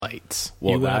lights.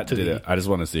 Well, that did it. I just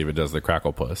want to see if it does the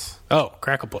crackle puss. Oh,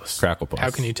 crackle puss. Crackle puss.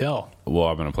 How can you tell? Well,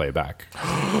 I'm going to play it back.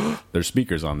 There's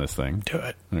speakers on this thing. Do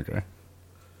it. Okay.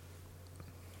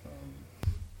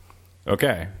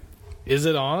 Okay. Is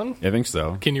it on? I think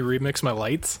so. Can you remix my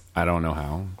lights? I don't know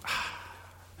how.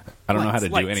 I don't know how to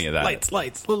do any of that.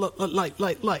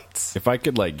 Lights. If I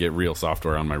could like get real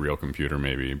software on my real computer,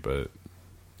 maybe, but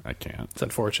I can't. It's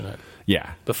unfortunate.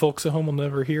 Yeah. The folks at home will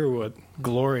never hear what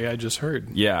glory I just heard.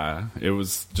 Yeah. It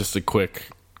was just a quick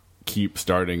keep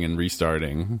starting and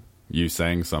restarting. You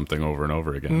sang something over and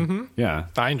over again. Mm-hmm. Yeah.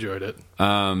 I enjoyed it.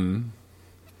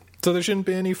 So there shouldn't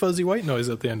be any fuzzy white noise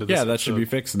at the end of this. Yeah, that should be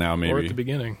fixed now, maybe. Or at the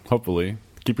beginning. Hopefully.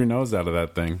 Keep your nose out of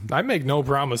that thing. I make no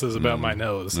promises about my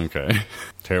nose. Okay.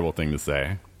 Terrible thing to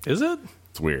say. Is it?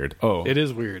 It's weird. Oh. It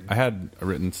is weird. I had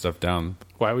written stuff down.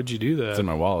 Why would you do that? It's in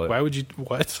my wallet. Why would you...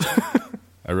 What?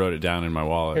 I wrote it down in my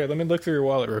wallet. Here, let me look through your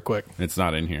wallet real quick. It's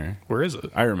not in here. Where is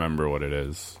it? I remember what it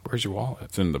is. Where's your wallet?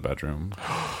 It's in the bedroom.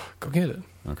 Go get it.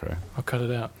 Okay. I'll cut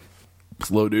it out.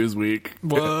 Slow news week.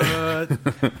 What?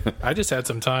 I just had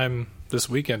some time this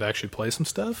weekend to actually play some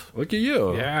stuff. Look at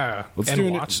you. Yeah. Let's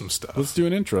watch some stuff. Let's do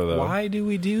an intro, though. Why do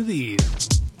we do these?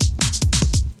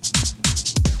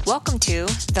 Welcome to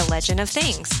The Legend of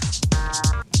Things.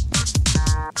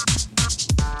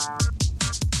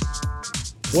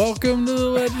 Welcome to The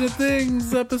Legend of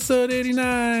Things, episode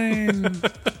 89.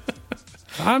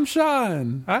 I'm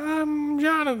Shaun. I'm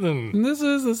Jonathan. And this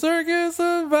is the Circus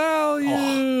of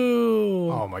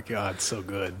Value. Oh my God, so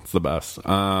good. It's the best.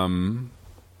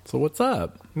 So what's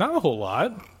up? Not a whole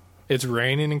lot. It's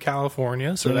raining in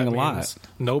California, so Raining that a means lot.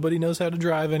 nobody knows how to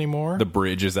drive anymore. The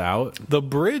bridge is out. The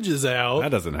bridge is out.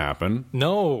 That doesn't happen.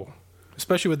 No,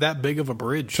 especially with that big of a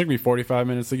bridge. It took me 45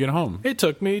 minutes to get home. It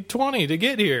took me 20 to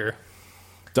get here.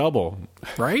 Double.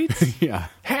 Right? Yeah.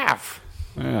 Half.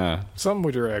 Yeah. Some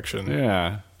direction.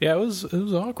 Yeah. Yeah, it was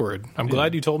awkward. I'm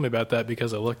glad you told me about that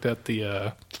because I looked at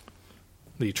the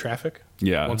traffic.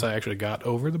 Yeah. Once I actually got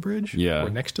over the bridge. Yeah. Or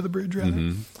next to the bridge, rather.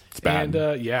 Mm-hmm. It's bad.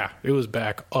 And, yeah, it was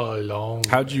back a long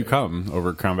How'd way. you come?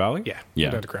 Over Crown Valley? Yeah. Yeah.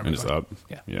 Down to Crown And just Valley. up?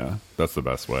 Yeah. Yeah. That's the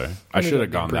best way. I Ended should up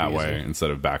have gone being that pretty way easy.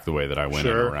 instead of back the way that I went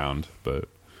Sure. and around, but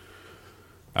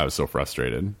I was so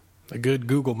frustrated. A good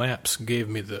Google Maps gave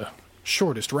me the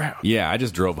shortest route. Yeah, I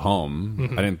just drove home.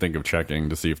 I didn't think of checking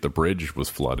to see if the bridge was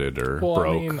flooded or Well,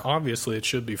 broke. I mean, obviously it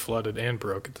should be flooded and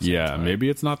broke at the same Yeah, time. maybe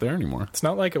it's not there anymore. It's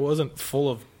not like it wasn't full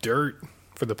of dirt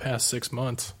for the past 6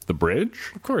 months. The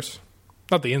bridge? Of course.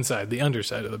 Not the inside, the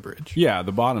underside of the bridge. Yeah,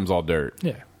 the bottom's all dirt.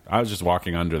 Yeah. I was just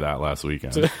walking under that last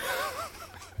weekend.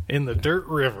 In the dirt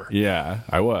river. Yeah,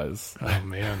 I was. Oh,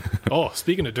 man. Oh,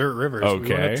 speaking of dirt rivers, we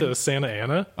Okay. went up to Santa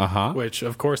Ana, Uh-huh. which,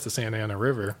 of course, the Santa Ana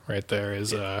River right there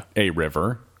is A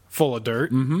river. full of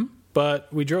dirt. Mm-hmm. But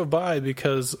we drove by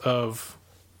because of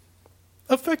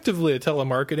effectively a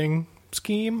telemarketing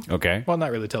scheme. Okay. Well,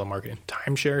 not really telemarketing,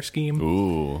 timeshare scheme.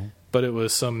 Ooh. But it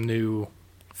was some new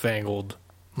fangled,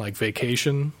 like,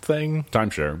 vacation thing,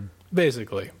 Timeshare.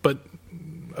 basically. But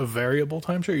a variable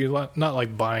timeshare. You're not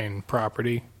like buying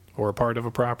property or a part of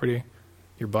a property.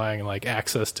 You're buying like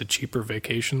access to cheaper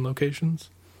vacation locations.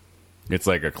 It's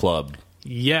like a club.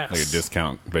 Yes. Like a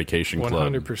discount vacation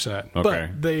club. 100%. Okay.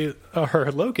 But they are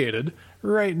located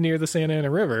right near the Santa Ana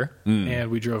River,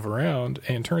 and we drove around,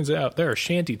 and turns out there are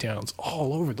shanty towns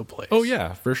all over the place. Oh,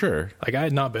 yeah, for sure. Like, I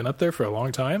had not been up there for a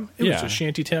long time. It was Yeah. just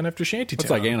shanty town after shanty town.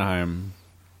 It's like Anaheim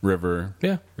River.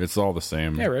 Yeah. It's all the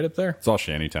same. Yeah, right up there. It's all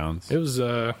shanty towns. It was,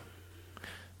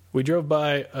 we drove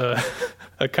by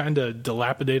a kind of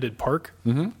dilapidated park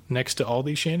next to all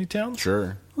these shanty towns.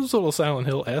 Sure. It was a little Silent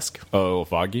Hill-esque. Oh,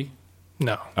 foggy?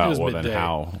 No, it Oh, was well, midday. then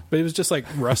how? But it was just like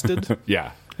rusted.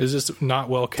 Yeah. It was just not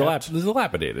well kept.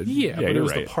 Dilapidated. Yeah, but it you're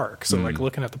was right. the park. So like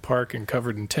looking at the park and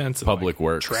covered in tents and Public like,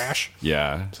 works. trash.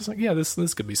 Yeah. Just like, yeah, this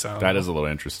could be Silent That Hill. is a little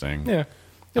interesting. Yeah.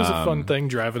 It was a fun thing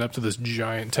driving up to this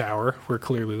giant tower where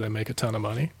clearly they make a ton of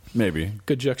money. Maybe.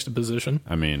 Good juxtaposition.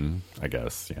 I mean, I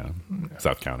guess, yeah.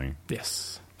 South County.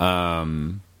 Yes.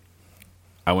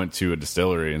 I went to a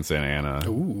distillery in Santa Ana.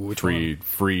 Ooh, which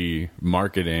free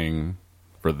marketing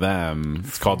for them.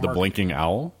 It's called the Blinking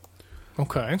Owl.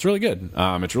 Okay. It's really good.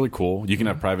 It's really cool. You can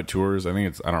have private tours. I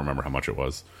don't remember how much it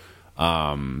was.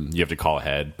 You have to call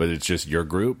ahead, but it's just your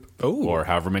group or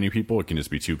however many people. It can just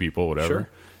be 2 people, whatever. Sure.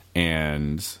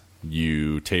 And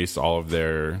you taste all of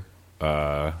their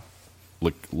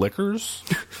liquors.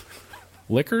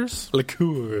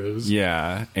 Liqueurs.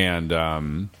 Yeah,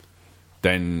 and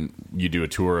then you do a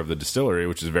tour of the distillery,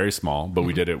 which is very small, but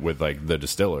we did it with like the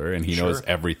distiller, and he knows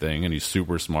everything, and he's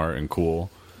super smart and cool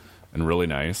and really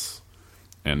nice.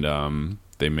 And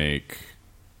they make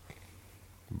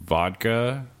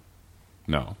vodka.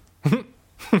 No.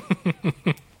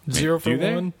 0 for Do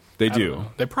they? 1? They I don't do. know.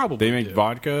 They probably They make do.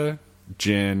 vodka,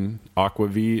 gin,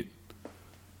 aquavit,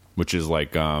 which is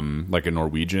like a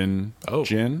Norwegian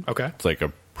gin. Okay. It's like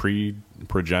a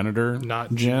progenitor Not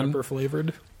gin. juniper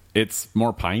flavored. It's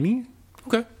more piney.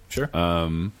 Okay, sure.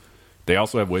 They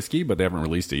also have whiskey, but they haven't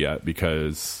released it yet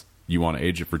because you want to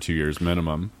age it for 2 years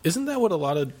minimum. Isn't that what a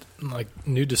lot of like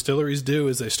new distilleries do?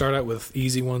 Is they start out with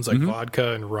easy ones like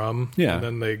vodka and rum, Yeah. and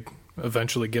then they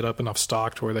eventually get up enough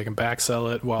stock to where they can back sell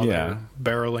it while they're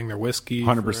barreling their whiskey.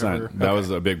 100%. That Okay. was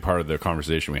a big part of the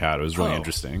conversation we had. It was really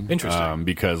interesting. Interesting.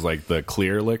 Because like the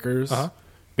clear liquors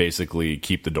basically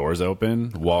keep the doors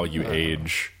open while you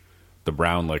age the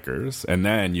brown liquors, and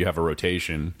then you have a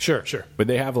rotation. Sure. But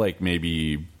they have like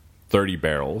maybe 30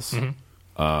 barrels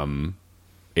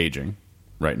aging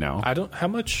right now. I don't. How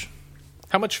much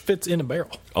fits in a barrel?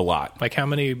 A lot. Like how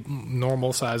many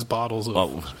normal size bottles of Well,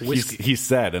 whiskey? he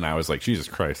said, and I was like, Jesus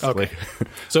Christ. Okay. Like,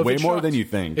 So if way it more shocked- than you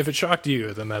think. If it shocked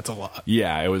you, then that's a lot.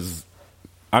 Yeah, it was.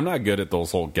 I'm not good at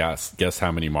those whole guess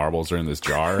how many marbles are in this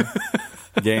jar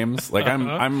games. Like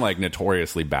I'm like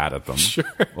notoriously bad at them. Sure.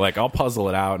 Like I'll puzzle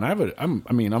it out, and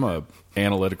I'm a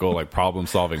analytical like problem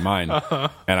solving mind,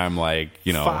 and I'm like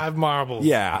 5 marbles.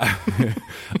 Yeah,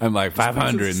 I'm like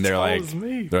 500, as and they're tall like as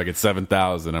me. it's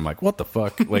 7,000. I'm like, what the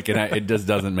fuck? Like, and it just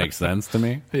doesn't make sense to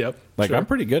me. Yep. Like sure. I'm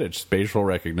pretty good at spatial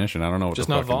recognition. I don't know what Just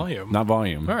the not fucking- volume. Not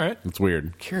volume. All right. It's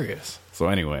weird. Curious. So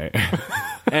anyway,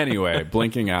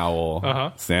 Blinking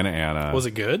Owl, Santa Ana. Was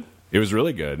it good? It was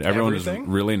really good. Everyone Everything? was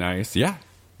really nice. Yeah,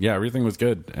 everything was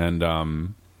good,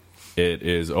 and it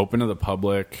is open to the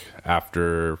public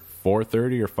after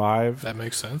 4:30 or 5. That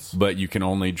makes sense. But you can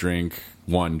only drink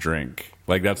one drink.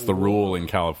 Like that's the rule in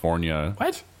California.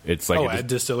 What? It's like at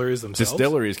distilleries themselves?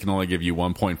 distilleries can only give you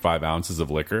 1.5 ounces of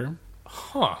liquor,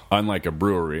 Huh. unlike a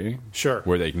brewery, Sure.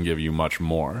 where they can give you much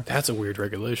more. That's a weird If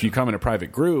regulation. you come in a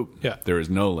private group, Yeah. there is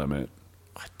no limit.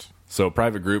 What? So a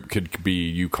private group could be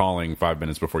you calling 5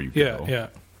 minutes before you go. Yeah.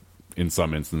 In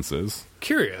some instances.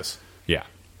 Curious. Yeah.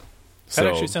 That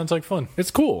actually sounds like fun.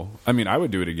 It's cool. I mean, I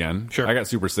would do it again. Sure. I got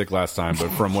super sick last time, but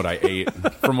from what I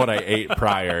ate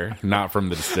prior, not from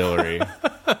the distillery.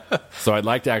 So I'd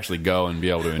like to actually go and be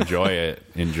able to enjoy it.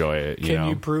 Can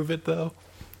you prove it though?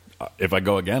 If I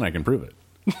go again, I can prove it.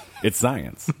 It's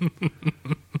science.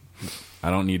 I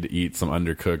don't need to eat some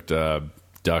undercooked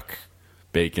duck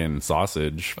bacon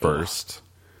sausage first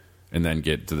and then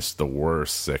get to the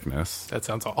worst sickness. That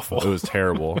sounds awful. It was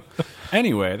terrible.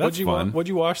 Anyway, that's fun. What'd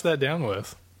you wash that down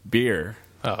with? Beer.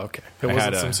 Oh, okay. It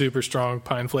wasn't some super strong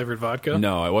pine flavored vodka?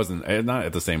 No, it wasn't. Not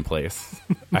at the same place.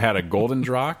 I had a Golden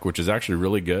Drock, which is actually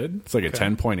really good. It's like a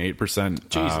 10.8%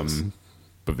 Jesus.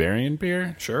 Bavarian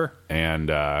beer. Sure.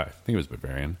 And I think it was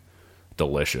Bavarian.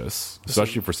 Delicious,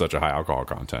 especially for such a high alcohol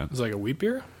content. It was like a wheat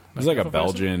beer? It was like a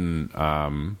Belgian. I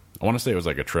want to say it was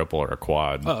like a triple or a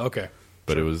quad. Oh, okay.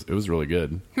 But it was really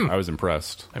good. I was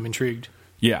impressed. I'm intrigued.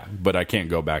 Yeah, but I can't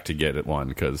go back to get it one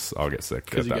because I'll get sick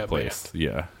at you that got place.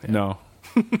 Yeah. No.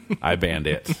 I banned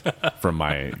it from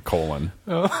my colon.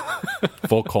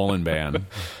 Full colon ban.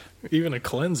 Even a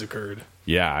cleanse occurred.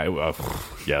 Yeah,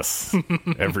 yes,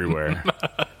 everywhere.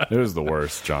 It was the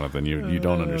worst, Jonathan. You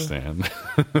don't understand.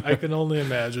 I can only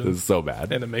imagine. It's so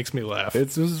bad. And it makes me laugh.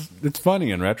 It's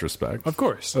funny in retrospect. Of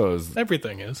course. So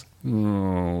Everything is.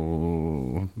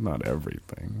 no, not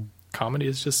everything. Comedy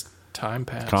is just time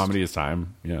passed. Comedy is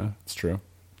time. Yeah, it's true.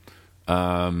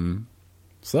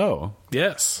 So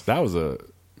Yes. that was a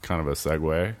kind of a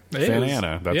segue. It Santa is.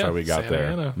 Ana. That's Yeah, how we got Santa there.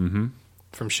 Ana. Mm-hmm.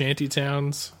 From shanty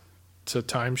towns to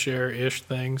timeshare-ish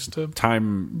things to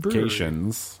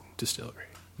Timecations distillery.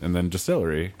 and then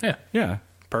distillery. Yeah. Yeah.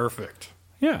 Perfect.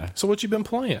 Yeah. So what you been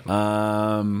playing?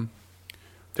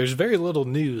 There's very little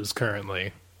news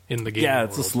currently in the game Yeah,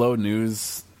 it's a world. slow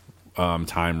news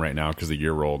time right now because the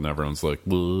year rolled and everyone's like,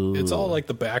 whoa. It's all like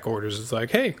the back orders. It's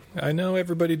like, hey, I know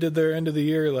everybody did their end of the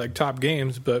year like top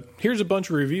games, but here's a bunch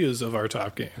of reviews of our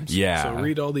top games. Yeah. So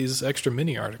read all these extra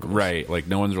mini articles. Right. Like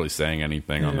no one's really saying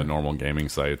anything on the normal gaming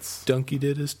sites. Donkey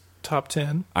did his top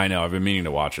 10. I know. I've been meaning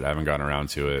to watch it. I haven't gotten around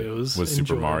to it. It was Super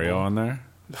enjoyable. Mario on there?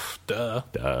 Duh.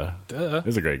 Duh. Duh.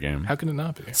 It's a great game. How can it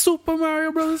not be? Super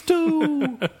Mario Bros.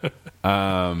 2.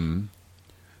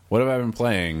 What have I been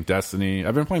playing? Destiny.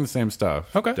 I've been playing the same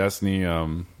stuff. Okay. Destiny,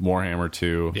 Warhammer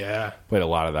 2. Yeah. Played a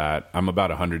lot of that. I'm about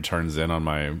 100 turns in on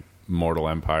my Mortal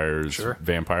Empires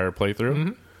vampire playthrough.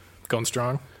 Mm-hmm. Going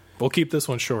strong. We'll keep this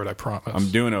one short, I promise. I'm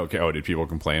doing okay. Oh, did people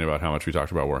complain about how much we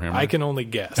talked about Warhammer? I can only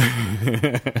guess.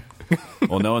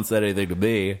 Well, no one said anything to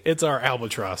me. It's our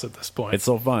albatross at this point. It's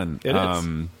so fun. It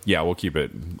is. Yeah, we'll keep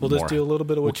it. We'll just do a little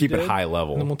bit of what we'll keep you it did, high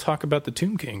level. and then we'll talk about the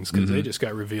Tomb Kings, because they just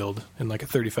got revealed in like a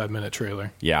 35-minute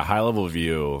trailer. Yeah, high level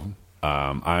view.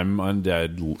 I'm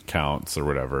undead counts or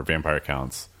whatever, vampire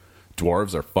counts.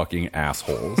 Dwarves are fucking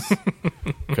assholes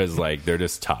because like they're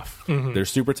just tough. They're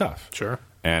super tough. Sure.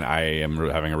 And I am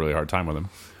having a really hard time with them.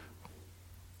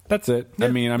 That's it. Yeah,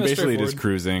 I mean, I'm that's basically just straightforward.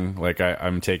 cruising. Like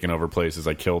I'm taking over places.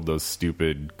 I killed those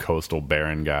stupid coastal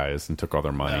baron guys and took all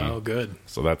their money. Oh, good.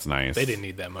 So that's nice. They didn't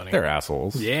need that money. They're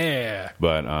assholes. Yeah.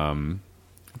 But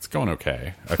it's going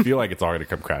okay. I feel like it's all going to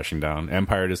come crashing down.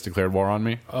 Empire just declared war on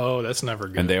me, Oh, that's never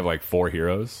good. and they have like 4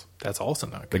 heroes. That's also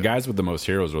not The good. guys with the most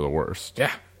heroes are the worst.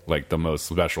 Yeah. Like the most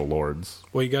special lords.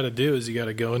 What you got to do is you got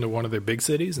to go into one of their big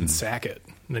cities and sack it.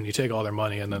 And then you take all their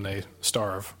money, and then they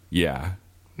starve. Yeah.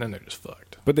 And then they're just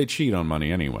fucked. But they cheat on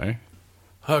money anyway.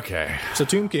 Okay. So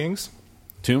Tomb Kings,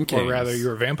 Tomb Kings. or rather,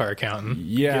 you're a vampire accountant.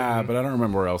 Yeah, but I don't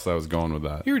remember where else I was going with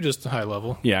that. You were just high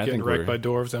level. Yeah, I Getting think wrecked we're- by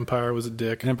dwarves. Empire was a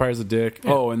dick. Empire's a dick.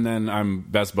 Oh, and then I'm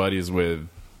best buddies with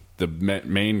the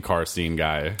main car scene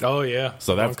guy. Oh, yeah.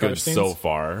 So that's Long good cutscenes. so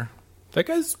far. That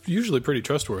guy's usually pretty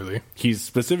trustworthy. He's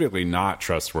specifically not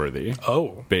trustworthy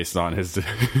Oh, based on his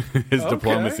his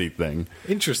diplomacy thing.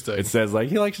 interesting. It says like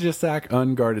he likes to just sack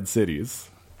unguarded cities.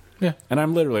 Yeah. And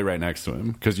I'm literally right next to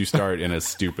him because you start in a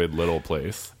stupid little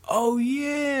place. Oh,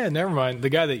 yeah. Never mind. The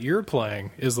guy that you're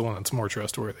playing is the one that's more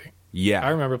trustworthy. Yeah. I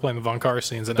remember playing the Von Carr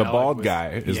scenes. And the Allied bald was- guy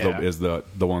is yeah,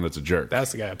 the one that's a jerk.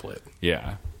 That's the guy I played.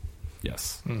 Yeah.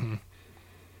 Yes.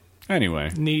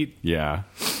 Anyway. Neat. Yeah.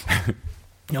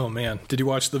 Oh, man. Did you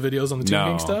watch the videos on the Tomb No,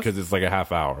 King stuff? because it's like a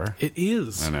half hour. It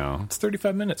is. I know. It's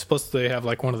 35 minutes. Plus, they have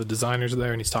like one of the designers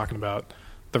there, and he's talking about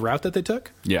the route that they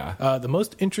took. Yeah. The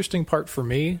most interesting part for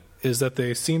me is that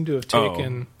they seem to have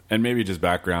taken. And maybe just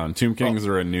background. Tomb Kings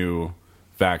are a new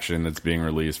faction that's being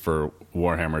released for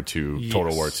Warhammer 2, Total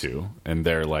Yes. War 2. And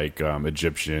they're like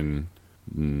Egyptian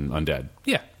undead.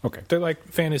 Yeah. Okay. They're like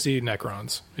fantasy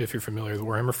Necrons, if you're familiar with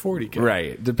Warhammer 40K.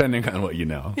 Right. Depending on what you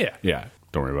know. Yeah. Yeah.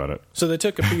 Don't worry about it. So they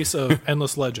took a piece of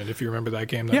Endless Legend, if you remember that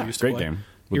game that I Yeah, used to great play. game.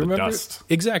 With You the remember dust.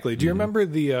 Exactly. Do you remember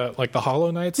the like the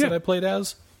Hollow Knights that Yeah. I played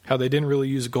as? How they didn't really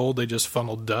use gold, they just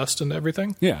funneled dust and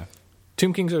everything? Yeah.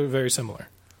 Tomb Kings are very similar.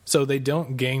 So they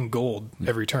don't gain gold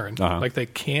every turn. Uh-huh. Like they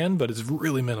can, but it's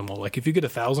really minimal. Like if you get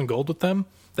 1,000 gold with them,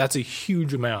 that's a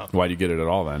huge amount Why do you get it at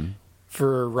all then?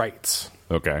 for rights.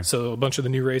 Okay. So a bunch of the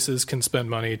new races can spend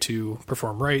money to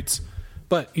perform rites,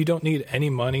 but you don't need any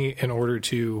money in order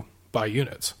to buy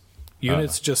units.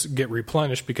 Units just get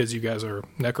replenished because you guys are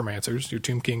necromancers. Your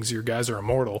Tomb Kings, your guys are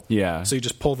immortal. Yeah. So you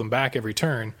just pull them back every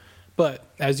turn. But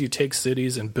as you take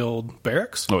cities and build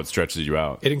barracks, Oh, it stretches you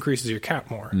out. it increases your cap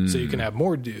more. So you can have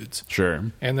more dudes.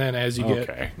 Sure. And then as you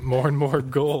Okay. get more and more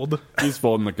gold, He's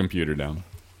folding the computer down.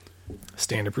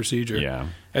 standard procedure. Yeah.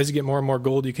 As you get more and more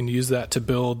gold, you can use that to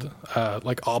build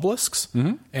like obelisks.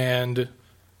 Mm-hmm. And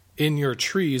in your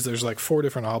trees, there's like 4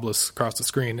 different obelisks across the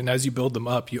screen. And as you build them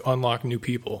up, you unlock new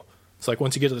people. It's like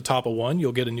once you get to the top of one,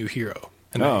 you'll get a new hero.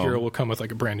 And that Oh. hero will come with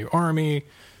like a brand new army.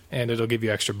 And it'll give you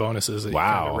extra bonuses that you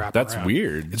kind of Wow. wrap That's around.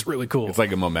 weird. It's really cool. It's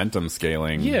like a momentum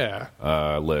scaling Yeah.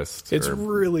 list. It's or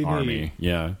really army. neat.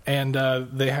 Yeah. And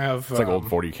they have... It's like old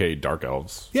 40K Dark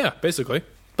Elves. Yeah, basically.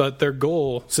 But their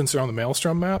goal, since they're on the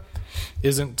Maelstrom map,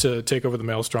 isn't to take over the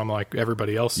Maelstrom like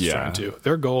everybody else is Yeah. trying to.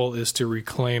 Their goal is to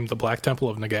reclaim the Black Temple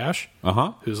of Nagash,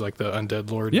 Uh-huh. who's like the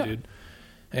undead lord Yeah. dude.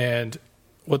 And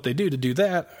what they do to do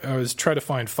that is try to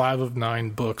find 5 of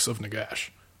 9 books of Nagash.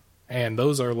 And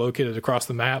those are located across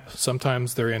the map.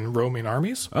 Sometimes they're in roaming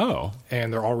armies, Oh.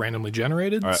 and they're all randomly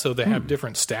generated. right. So they have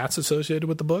different stats associated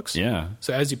with the books. Yeah.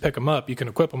 So as you pick them up, you can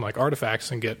equip them like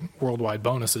artifacts and get worldwide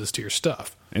bonuses to your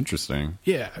stuff. Interesting.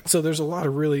 Yeah, so there's a lot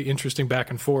of really interesting back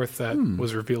and forth that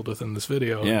was revealed within this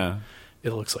video. Yeah.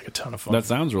 It looks like a ton of fun. That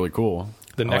sounds really cool.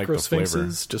 the I like the flavor.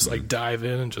 necrosphinxes just like dive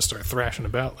in and just start thrashing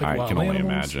about like I wild can only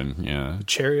animals. imagine. Yeah.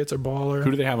 Chariots are baller.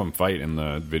 Who do they have them fight in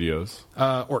the videos?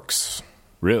 Orcs.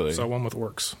 Really? So one with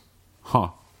orcs. Huh.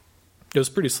 It was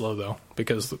pretty slow though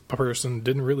because the person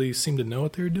didn't really seem to know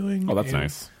what they were doing. Oh, that's and-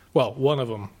 nice. Well, one of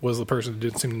them was the person who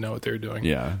didn't seem to know what they were doing.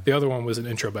 Yeah. The other one was an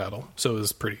intro battle, so it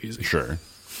was pretty easy. Sure.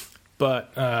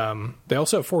 But they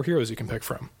also have 4 heroes you can pick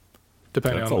from,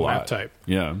 depending That's on a the map lot. type.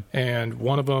 Yeah. And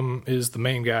one of them is the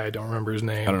main guy. I don't remember his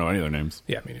name. I don't know any of their names.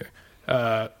 Yeah, me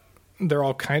neither. They're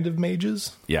all kind of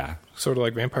mages, Yeah. sort of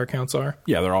like vampire counts are.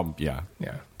 Yeah, they're all, yeah.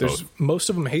 Yeah. There's Both. most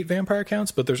of them hate vampire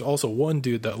counts, but there's also one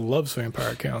dude that loves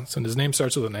vampire counts, and his name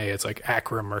starts with an A. It's like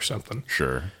Akram or something.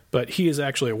 Sure. But he is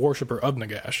actually a worshiper of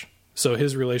Nagash. So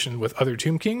his relation with other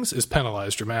Tomb Kings is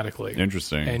penalized dramatically.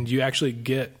 Interesting. And you actually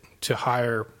get to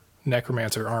hire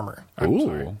necromancer armor.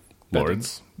 Ooh,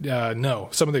 lords. No,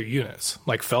 some of their units.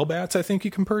 Like Fellbats, I think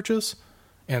you can purchase,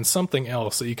 and something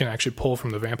else that you can actually pull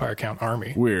from the Vampire Count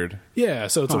army. Weird. Yeah,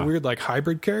 so it's a weird like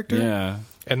hybrid character. Yeah.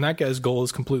 And that guy's goal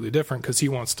is completely different because he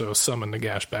wants to summon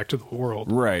Nagash back to the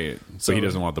world. Right. So he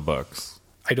doesn't want the books.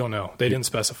 I don't know. They didn't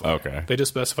specify. Okay. They just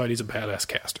specified he's a badass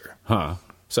caster. Huh.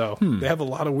 So they have a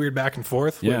lot of weird back and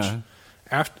forth, which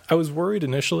I was worried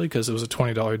initially because it was a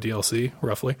 $20 DLC,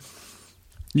 roughly.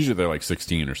 Usually they're like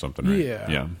 16 or something, right?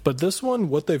 Yeah. But this one,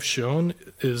 what they've shown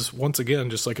is, once again,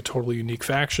 just like a totally unique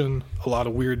faction, a lot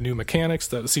of weird new mechanics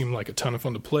that seem like a ton of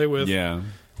fun to play with,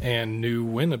 and new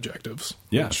win objectives.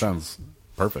 Yeah, sounds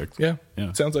perfect. Yeah,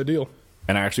 sounds ideal.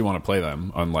 And I actually want to play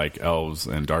them, unlike elves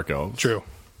and dark elves. True.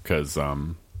 Because,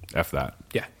 F that.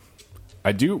 Yeah.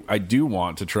 I do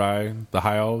want to try the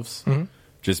high elves,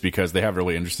 just because they have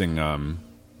really interesting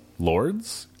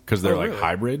lords, because they're like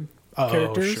hybrid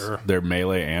characters. Sure. They're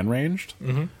melee and ranged.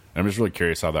 Mm-hmm. I'm just really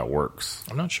curious how that works.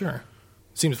 I'm not sure.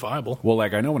 Seems viable. Well,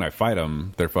 like, I know when I fight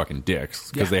them, they're fucking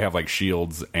dicks, because they have like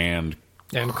shields and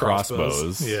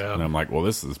crossbows. Yeah. And I'm like, well,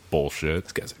 this is bullshit.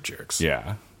 These guys are jerks.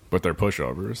 Yeah. But they're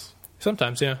pushovers.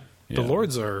 Sometimes, yeah. The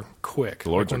lords are quick.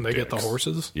 The lords when are they dicks. get the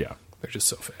horses. Yeah. They're just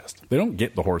so fast. They don't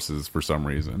get the horses for some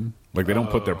reason. Like, they don't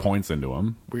put their points into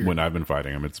them when I've been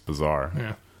fighting them. It's bizarre.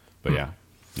 Yeah. But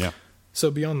yeah. So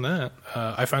beyond that,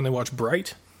 I finally watched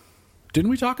Bright.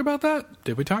 Didn't we talk about that?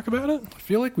 Did we talk about it? I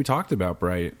feel like we talked about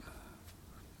Bright.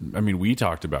 I mean, we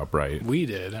talked about Bright. We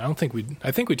did. I think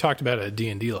we talked about it at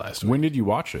D&D last week. When did you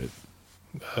watch it?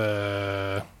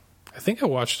 I think I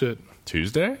watched it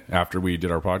Tuesday? After we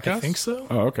did our podcast? I think so.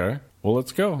 Oh, okay. Well,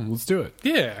 let's go. Let's do it.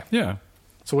 Yeah. Yeah.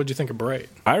 So what'd you think of Bright?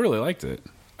 I really liked it.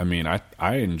 I mean,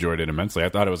 I enjoyed it immensely. I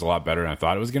thought it was a lot better than I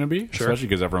thought it was going to be. Sure. Especially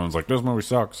because everyone's like, this movie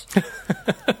sucks.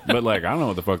 But, like, I don't know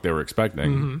what the fuck they were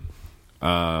expecting.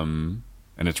 And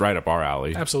it's right up our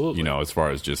alley. Absolutely. You know, as far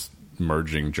as just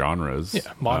merging genres.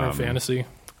 Yeah, modern fantasy.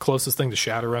 Closest thing to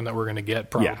Shadowrun that we're going to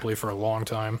get probably for a long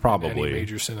time. Probably. Any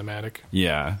major cinematic.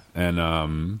 Yeah.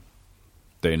 And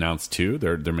they announced 2.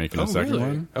 They're making a second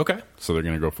one. Okay. So they're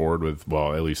going to go forward with,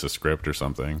 well, at least a script or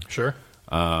something. Sure.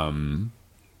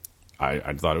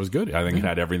 I thought it was good. I think it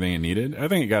had everything it needed. I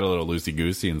think it got a little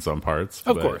loosey-goosey in some parts.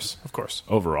 Of course.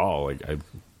 Overall, like,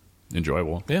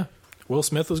 enjoyable. Yeah. Will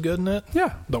Smith was good in it.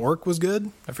 Yeah. The orc was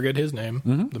good. I forget his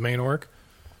name. The main orc.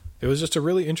 It was just a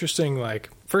really interesting,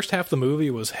 like, first half of the movie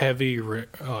was heavy,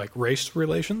 race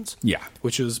relations. Yeah.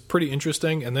 Which is pretty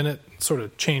interesting. And then it sort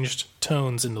of changed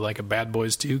tones into, like, a Bad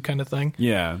Boys 2 kind of thing.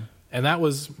 Yeah. And that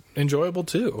was enjoyable,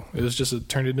 too. It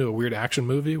turned into a weird action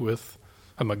movie with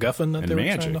a MacGuffin that they were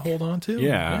trying to hold on to.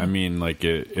 Yeah. I mean, like,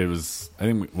 it was, I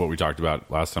think what we talked about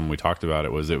last time we talked about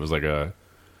it was like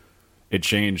it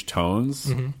changed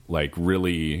tones, like,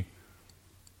 really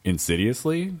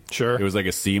insidiously. Sure. It was like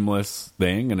a seamless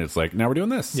thing, and it's like, now we're doing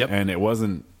this. Yep. And it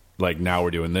wasn't like, now we're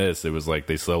doing this. It was like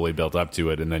they slowly built up to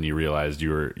it, and then you realized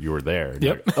you were there.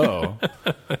 Yep. Like, oh,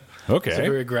 okay. It's a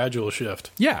very gradual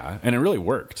shift. Yeah, and it really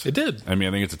worked. It did. I mean,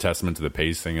 I think it's a testament to the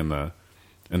pacing and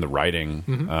the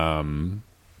writing.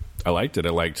 I liked it. I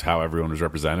liked how everyone was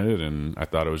represented, and I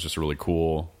thought it was just a really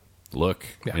cool look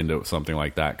into something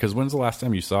like that. Because when's the last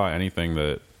time you saw anything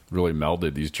that really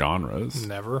melded these genres?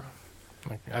 Never.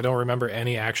 Like, I don't remember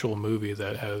any actual movie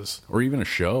that has, or even a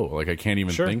show. Like, I can't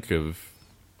even think of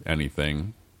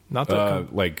anything. Not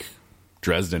that like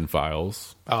Dresden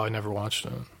Files. Oh, I never watched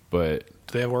it. But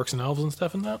do they have orcs and elves and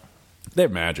stuff in that? They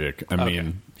have magic. I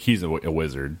mean, he's a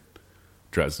wizard.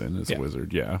 Dresden is a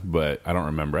wizard, yeah. But I don't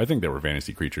remember. I think they were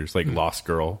fantasy creatures, like Lost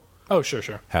Girl. Oh,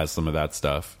 sure. Has some of that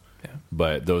stuff. Yeah.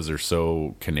 But those are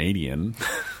so Canadian,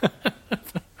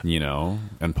 you know,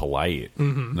 and polite.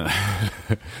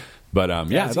 But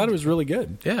I thought it was really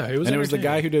good. Yeah, it was. And it was the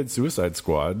guy who did Suicide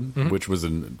Squad, which was a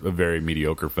very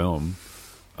mediocre film.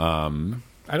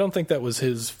 I don't think that was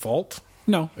his fault.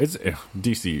 No, it's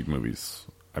DC movies.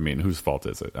 I mean, whose fault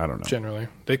is it? I don't know. Generally,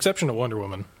 the exception of Wonder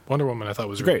Woman. Wonder Woman, I thought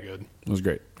was really good. It was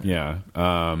great. Yeah.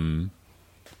 I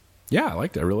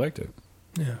liked it. I really liked it.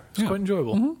 Yeah, it's quite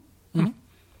enjoyable.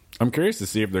 I'm curious to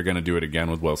see if they're going to do it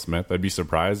again with Will Smith. I'd be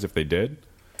surprised if they did.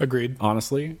 Agreed.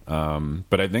 Honestly.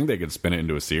 But I think they could spin it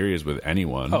into a series with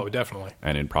anyone. Oh, definitely.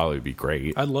 And it'd probably be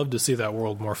great. I'd love to see that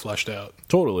world more fleshed out.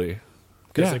 Totally.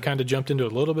 Because they kind of jumped into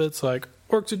it a little bit. It's like,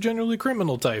 orcs are generally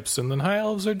criminal types, and then high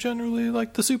elves are generally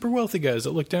like the super wealthy guys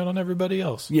that look down on everybody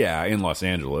else. Yeah, in Los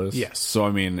Angeles. Yes. So,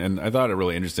 I mean, and I thought a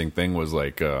really interesting thing was,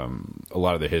 like, a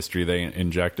lot of the history they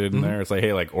injected in there. It's like,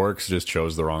 hey, like, orcs just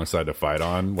chose the wrong side to fight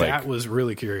on. Like, that was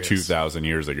really curious. 2,000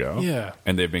 years ago. Yeah.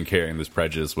 And they've been carrying this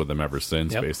prejudice with them ever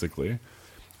since, basically.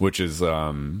 Which is,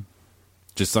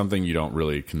 just something you don't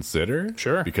really consider.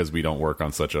 Sure. Because we don't work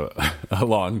on such a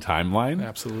long timeline.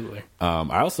 Absolutely.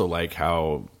 I also like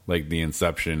how like the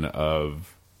inception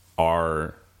of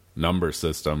our number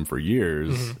system for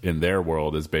years in their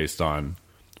world is based on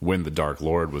when the Dark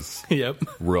Lord was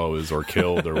rose or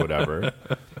killed or whatever,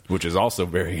 which is also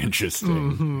very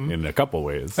interesting in a couple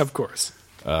ways. Of course.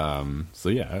 So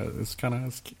yeah, it's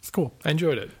cool. I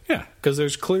enjoyed it. Yeah. Because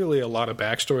there's clearly a lot of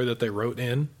backstory that they wrote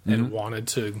in and wanted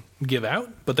to give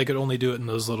out, but they could only do it in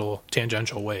those little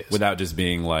tangential ways. Without just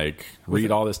being like,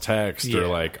 read all this text or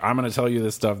like, I'm going to tell you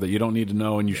this stuff that you don't need to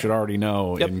know and you should already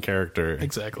know in character.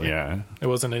 Exactly. Yeah. It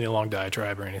wasn't any long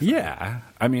diatribe or anything. Yeah.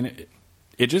 I mean,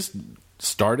 it just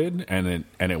started and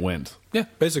it went. Yeah,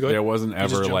 basically. There wasn't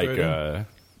ever like right a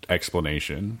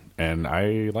explanation, and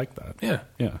I like that. Yeah.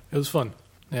 Yeah. It was fun.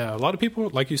 Yeah, a lot of people,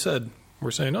 like you said, were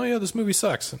saying, oh yeah, this movie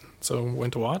sucks. And so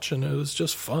went to watch, and it was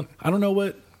just fun. I don't know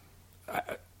what...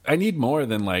 I need more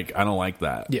than like, I don't like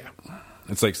that. Yeah.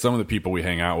 It's like some of the people we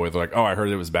hang out with are like, oh, I heard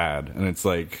it was bad. And it's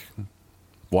like,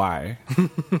 why?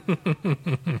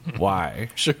 Why?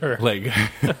 Sure. Like,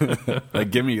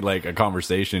 like, give me like a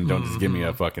conversation. Don't just give me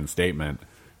a fucking statement,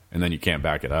 and then you can't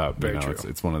back it up. Very true.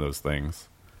 It's one of those things.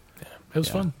 Yeah, it was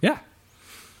fun. Yeah.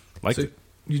 Liked it.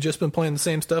 You just been playing the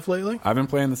same stuff lately? I've been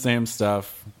playing the same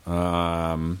stuff.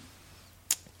 I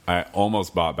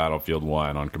almost bought Battlefield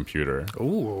 1 on computer.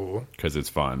 Ooh. Because it's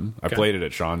fun. I played it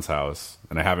at Sean's house,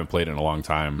 and I haven't played it in a long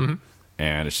time.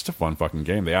 And it's just a fun fucking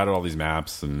game. They added all these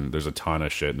maps, and there's a ton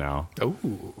of shit now.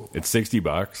 Ooh. It's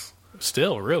 $60.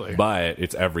 Still, really? But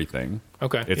it's everything.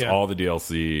 Okay. It's all the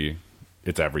DLC.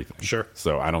 It's everything. Sure.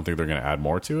 So I don't think they're going to add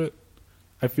more to it,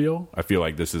 I feel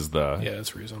like this is the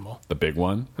it's reasonable. the big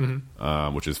one,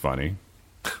 which is funny.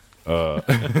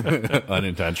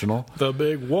 Unintentional. The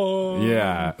big one.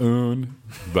 Yeah.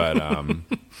 But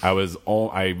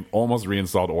I almost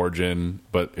reinstalled Origin,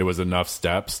 but it was enough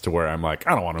steps to where I'm like,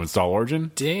 I don't want to install Origin.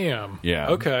 Damn. Yeah.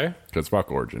 Okay. Because fuck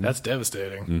Origin. That's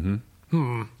devastating.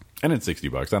 And it's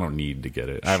 $60. I don't need to get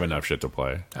it. I have enough shit to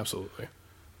play. Absolutely.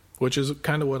 Which is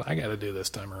kind of what I got to do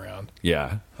this time around.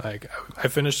 Yeah. Like, I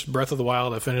finished Breath of the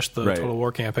Wild. I finished the Total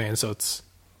War campaign, so it's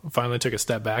finally took a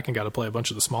step back and got to play a bunch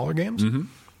of the smaller games.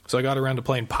 So I got around to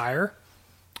playing Pyre.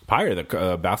 Pyre,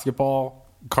 the basketball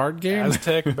card game?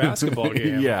 Aztec basketball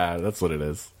game. Yeah, that's what it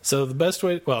is. So the best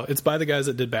way... Well, it's by the guys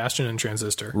that did Bastion and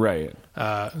Transistor. Right.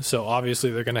 So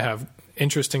obviously they're going to have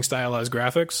interesting stylized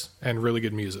graphics and really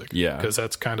good music. Yeah. Because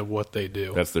that's kind of what they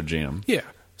do. That's their jam. Yeah.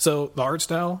 So the art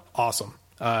style, awesome.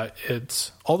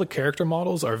 It's all the character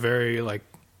models are very like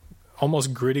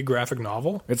almost gritty graphic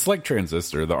novel. It's like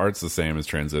Transistor. The art's the same as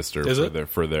Transistor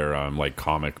for their like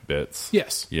comic bits.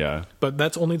 Yes. Yeah. But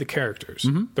that's only the characters.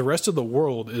 The rest of the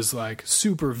world is like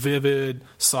super vivid,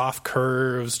 soft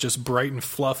curves, just bright and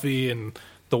fluffy, and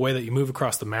the way that you move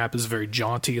across the map is very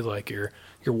jaunty, like your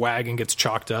wagon gets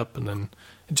chalked up and then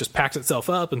it just packs itself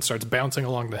up and starts bouncing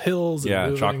along the hills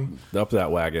and moving. Chalk up that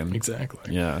wagon.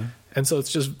 Exactly. Yeah. And so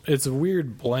it's a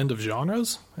weird blend of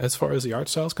genres as far as the art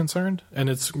style is concerned, and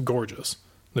it's gorgeous.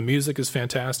 The music is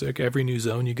fantastic. Every new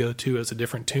zone you go to has a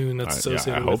different tune that's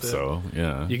associated with it. I hope so,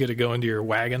 yeah. You get to go into your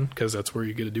wagon, because that's where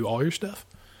you get to do all your stuff,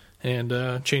 and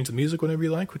change the music whenever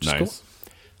you like, which is cool.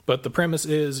 But the premise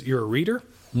is you're a reader.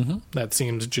 That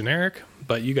seems generic,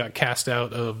 but you got cast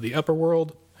out of the upper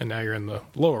world, and now you're in the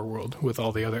lower world with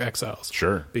all the other exiles.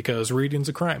 Sure. Because reading's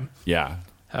a crime. Yeah.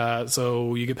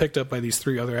 So you get picked up by these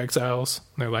 3 other exiles,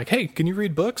 and they're like, hey, can you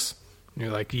read books? And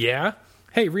you're like, yeah.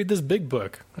 Hey, read this big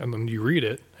book. And then you read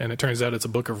it, and it turns out it's a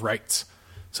book of rites.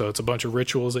 So it's a bunch of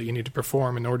rituals that you need to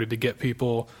perform in order to get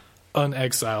people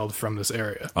unexiled from this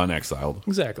area. Unexiled.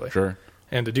 Exactly. Sure.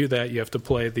 And to do that, you have to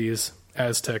play these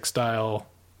Aztec-style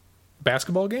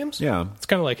basketball games. Yeah. It's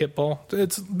kind of like Hitball.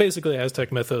 It's basically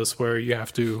Aztec mythos where you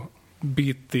have to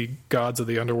beat the gods of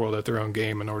the underworld at their own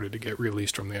game in order to get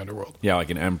released from the underworld. Yeah,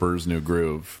 like an Emperor's New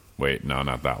Groove. Wait, no,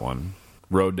 not that one.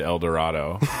 Road to El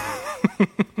Dorado.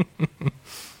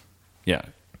 Yeah,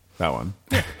 that one.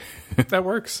 That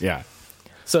works. Yeah.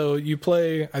 So you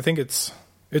play, I think it's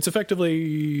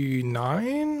effectively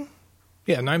 9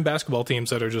 basketball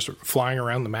teams that are just flying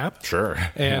around the map. Sure.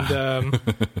 And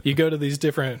you go to these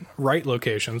different right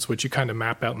locations, which you kind of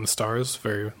map out in the stars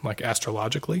very like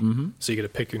astrologically. So you get to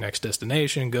pick your next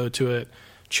destination, go to it,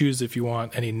 choose if you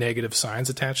want any negative signs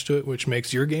attached to it, which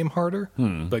makes your game harder,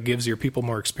 but gives your people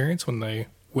more experience when they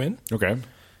win. Okay.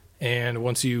 And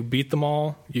once you beat them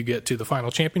all, you get to the final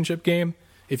championship game.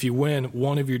 If you win,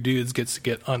 one of your dudes gets to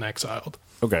get unexiled.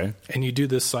 Okay. And you do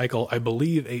this cycle, I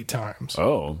believe, 8 times.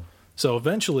 Oh. So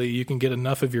eventually you can get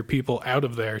enough of your people out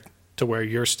of there to where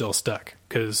you're still stuck,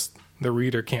 because the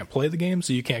reader can't play the game,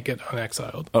 so you can't get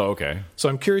unexiled. Oh, okay. So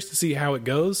I'm curious to see how it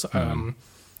goes.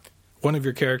 One of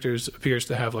your characters appears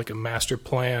to have like a master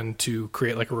plan to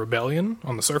create like a rebellion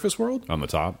on the surface world. On the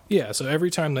top? Yeah, so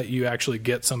every time that you actually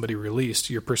get somebody released,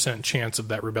 your % chance of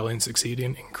that rebellion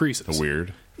succeeding increases.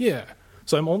 Weird. Yeah.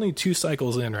 So I'm only 2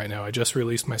 cycles in right now. I just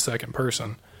released my second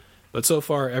person. But so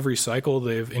far, every cycle,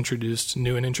 they've introduced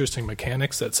new and interesting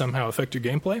mechanics that somehow affect your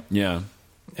gameplay. Yeah.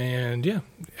 And yeah,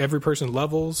 every person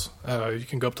levels. You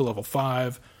can go up to level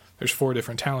 5. There's 4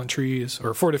 different talent trees,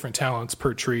 or 4 different talents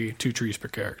per tree, 2 trees per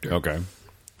character. Okay.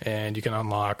 And you can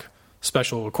unlock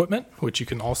special equipment, which you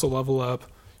can also level up.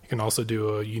 You can also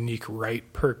do a unique right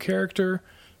per character,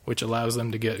 which allows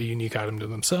them to get a unique item to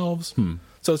themselves.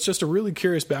 So it's just a really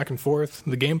curious back and forth.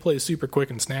 The gameplay is super quick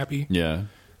and snappy. Yeah.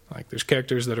 Like there's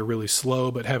characters that are really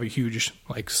slow but have a huge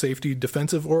like safety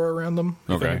defensive aura around them.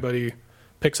 If anybody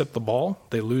picks up the ball,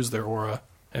 they lose their aura,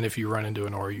 and if you run into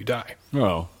an aura, you die.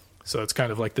 Oh. So it's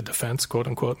kind of like the defense, quote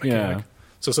unquote, mechanic. Yeah.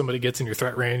 So somebody gets in your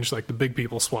threat range, like the big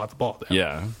people swat the ball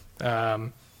down. Yeah.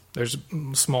 There's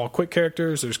small, quick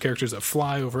characters. There's characters that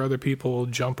fly over other people,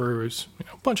 jumpers,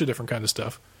 a bunch of different kind of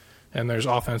stuff. And there's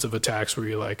offensive attacks where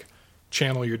you like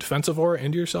channel your defensive aura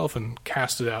into yourself and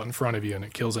cast it out in front of you, and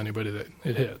it kills anybody that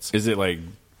it hits. Is it like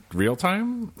real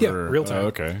time? Yeah, real time.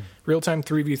 Okay. Real time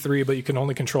 3v3, but you can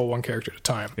only control one character at a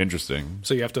time. Interesting.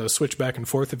 So you have to switch back and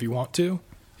forth if you want to.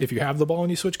 If you have the ball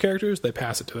and you switch characters, they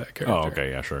pass it to that character. Oh,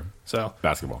 okay, yeah, sure. So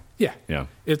basketball. Yeah. Yeah.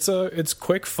 It's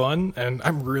quick fun, and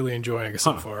I'm really enjoying it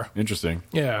so far. Interesting.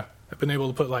 Yeah. I've been able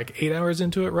to put like 8 hours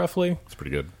into it roughly. It's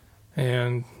pretty good.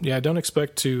 And yeah, I don't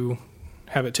expect to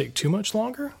have it take too much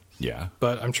longer. Yeah.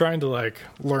 But I'm trying to like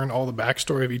learn all the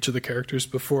backstory of each of the characters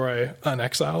before I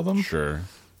unexile them. Sure.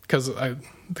 Because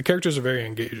the characters are very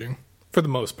engaging for the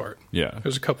most part. Yeah.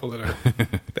 There's a couple that are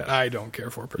that I don't care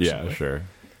for personally. Yeah, sure.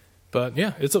 But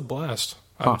yeah, it's a blast.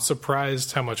 I'm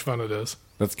surprised how much fun it is.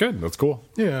 That's good. That's cool.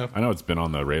 Yeah. I know it's been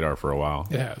on the radar for a while.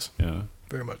 It has. Yeah.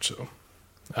 Very much so.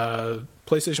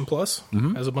 PlayStation Plus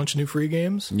has a bunch of new free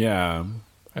games. Yeah.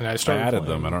 And I added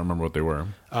them. I don't remember what they were.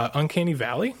 Uncanny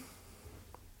Valley.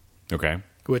 Okay.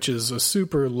 Which is a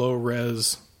super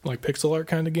low-res, like pixel art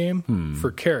kind of game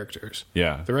for characters.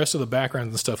 Yeah. The rest of the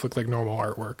backgrounds and stuff look like normal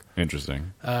artwork.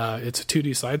 Interesting. It's a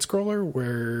 2D side-scroller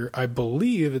where I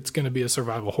believe it's going to be a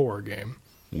survival horror game.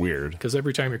 Weird. Because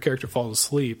every time your character falls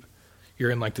asleep,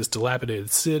 you're in like this dilapidated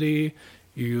city.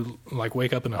 You like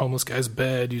wake up in a homeless guy's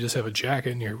bed. You just have a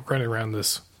jacket and you're running around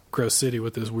this gross city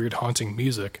with this weird haunting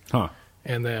music. Huh.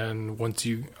 And then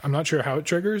I'm not sure how it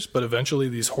triggers, but eventually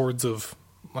these hordes of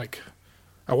like,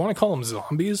 I want to call them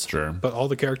zombies. Sure. But all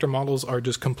the character models are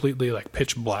just completely like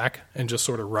pitch black and just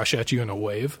sort of rush at you in a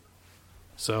wave.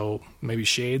 So maybe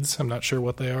shades. I'm not sure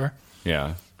what they are.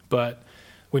 Yeah. But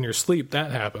when you're asleep,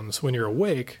 that happens. When you're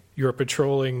awake, you're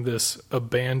patrolling this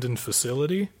abandoned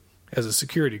facility as a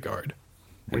security guard.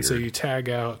 Weird. And so you tag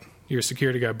out your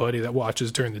security guard buddy that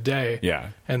watches during the day. Yeah.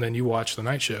 And then you watch the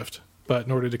night shift. But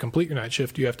in order to complete your night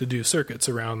shift, you have to do circuits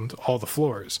around all the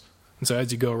floors. And so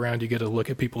as you go around, you get to look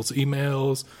at people's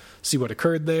emails, see what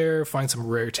occurred there, find some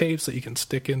rare tapes that you can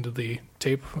stick into the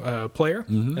tape player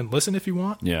and listen if you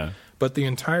want. Yeah. But the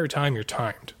entire time you're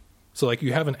timed. So like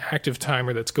you have an active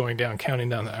timer that's going down, counting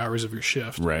down the hours of your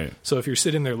shift. Right. So if you're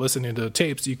sitting there listening to the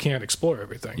tapes, you can't explore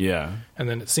everything. Yeah. And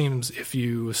then it seems if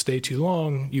you stay too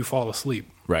long, you fall asleep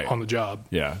on the job.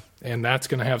 Yeah. And that's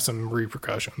going to have some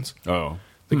repercussions. Oh.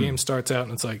 The game starts out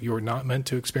and it's like you're not meant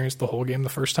to experience the whole game the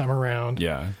first time around.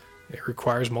 Yeah. It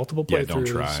requires multiple playthroughs. Yeah, don't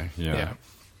try. Yeah.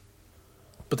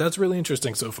 But that's really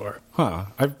interesting so far. Huh.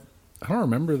 I don't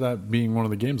remember that being one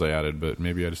of the games I added, but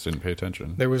maybe I just didn't pay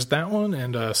attention. There was that one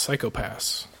and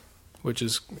Psychopaths, which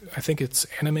is, I think it's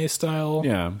anime style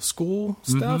school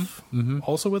stuff,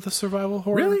 also with a survival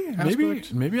horror Really?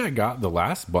 aspect. Maybe I got the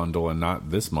last bundle and not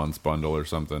this month's bundle or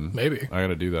something. Maybe. I got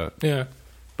to do that. Yeah.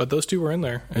 But those two were in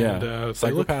there. And,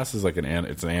 Psychopaths is like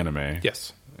it's an anime.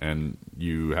 Yes. And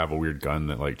you have a weird gun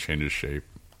that like changes shape.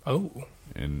 Oh.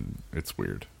 And it's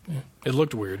weird. Yeah. It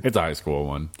looked weird. It's a high school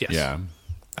one. Yes. Yeah.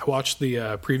 I watched the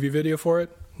preview video for it.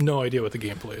 No idea what the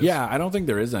gameplay is. Yeah, I don't think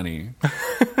there is any,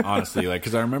 honestly. Like,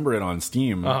 because I remember it on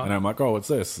Steam, and I'm like, oh, what's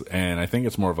this? And I think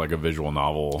it's more of like a visual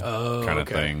novel kind of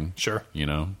thing. Sure. You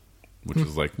know? Which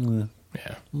is like,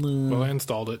 yeah. Well, I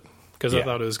installed it because I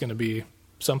thought it was going to be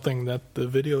something that the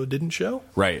video didn't show.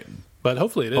 Right. But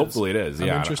hopefully it is. Hopefully it is. I'm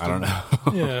yeah, interested. I don't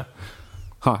know. Yeah.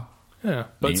 Huh. Yeah.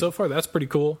 But Neat. so far, that's pretty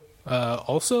cool.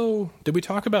 Also, did we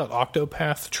talk about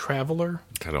Octopath Traveler?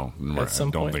 I don't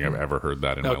think I've ever heard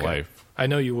that in my life. I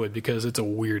know you would because it's a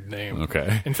weird name.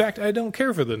 Okay. In fact, I don't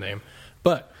care for the name.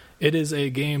 But it is a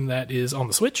game that is on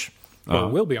the Switch. or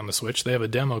will be on the Switch. They have a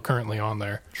demo currently on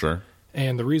there. Sure.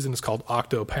 And the reason it's called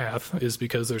Octopath is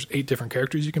because there's 8 different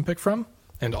characters you can pick from,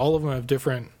 and all of them have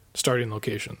different starting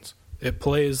locations. It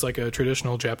plays like a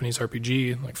traditional Japanese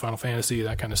RPG, like Final Fantasy,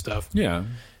 that kind of stuff. Yeah.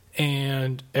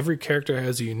 And every character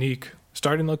has a unique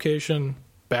starting location,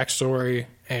 backstory,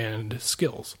 and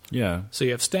skills. Yeah. So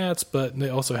you have stats, but they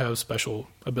also have special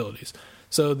abilities.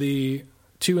 So the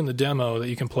 2 in the demo that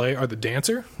you can play are the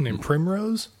Dancer, named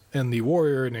Primrose, and the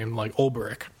Warrior, named like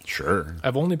Ulberich. Sure.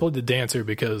 I've only played the Dancer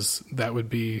because that would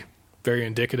be very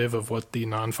indicative of what the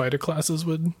non-fighter classes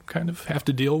would kind of have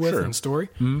to deal with in story.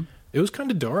 Mm-hmm. It was kind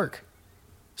of dark.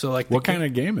 So like, what kind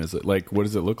of game is it? Like, what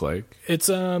does it look like? It's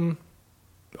okay.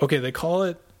 They call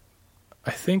it.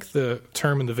 I think the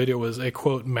term in the video was a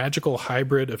quote magical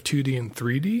hybrid of 2D and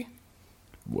 3D.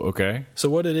 Okay. So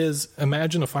what it is,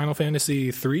 imagine a Final Fantasy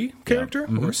 3 character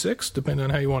or 6, depending on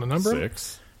how you want to number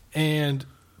 6, and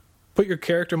put your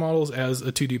character models as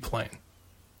a 2D plane.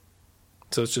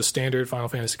 So it's just standard Final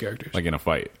Fantasy characters. Like in a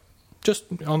fight? Just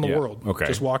on the world. Okay.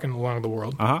 Just walking along the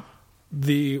world. Uh-huh.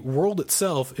 The world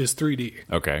itself is 3D.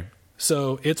 Okay.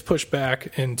 So it's pushed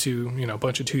back into, a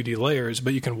bunch of 2D layers,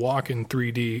 but you can walk in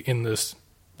 3D in this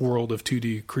world of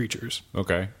 2D creatures.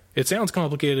 Okay. It sounds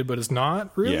complicated, but it's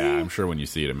not really. Yeah, I'm sure when you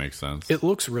see it, it makes sense. It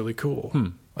looks really cool.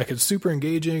 Like, it's super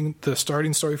engaging. The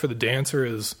starting story for the Dancer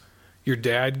is your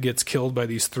dad gets killed by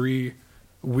these 3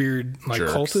 weird, like,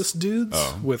 Jerks. cultist dudes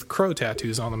with crow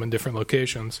tattoos on them in different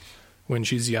locations when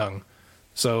she's young.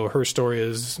 So her story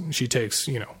is she takes,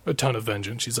 a ton of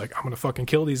vengeance. She's like, I'm going to fucking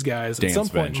kill these guys at some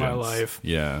point in my life.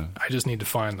 Yeah. I just need to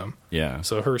find them. Yeah.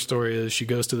 So her story is she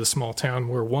goes to this small town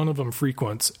where one of them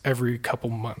frequents every couple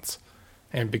months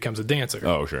and becomes a dancer.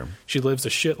 Oh, sure. She lives a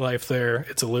shit life there.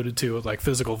 It's alluded to with like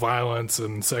physical violence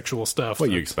and sexual stuff.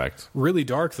 What you expect. Really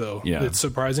dark, though. Yeah. It's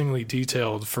surprisingly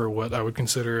detailed for what I would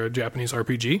consider a Japanese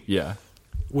RPG. Yeah.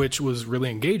 Which was really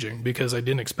engaging because I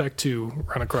didn't expect to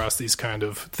run across these kind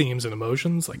of themes and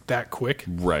emotions like that quick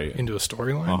into a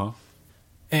storyline. Uh-huh.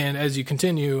 And as you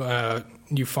continue,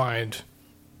 you find,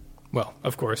 well,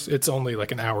 of course, it's only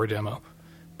like an hour demo,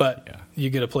 but you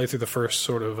get to play through the first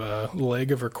sort of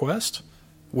leg of her quest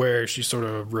where she sort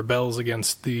of rebels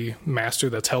against the master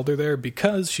that's held her there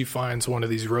because she finds one of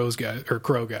these rose guys or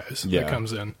crow guys that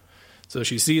comes in. So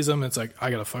she sees him. It's like,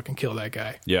 I got to fucking kill that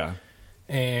guy. Yeah.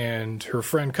 And her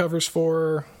friend covers for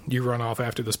her. You run off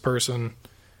after this person,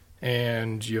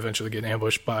 and you eventually get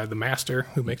ambushed by the master,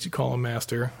 who makes you call him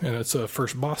master. And it's a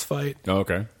first boss fight. Oh,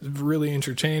 okay. It's really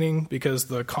entertaining because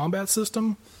the combat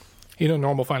system,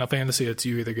 normal Final Fantasy, it's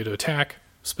you either get to attack,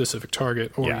 specific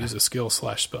target, or use a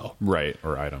skill/spell. Right,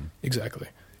 or item. Exactly.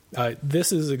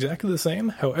 This is exactly the same.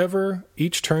 However,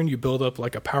 each turn you build up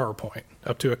like a power point,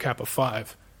 up to a cap of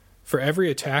 5. For every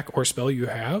attack or spell you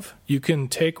have, you can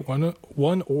take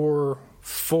one or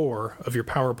 4 of your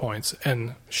power points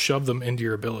and shove them into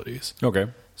your abilities. Okay.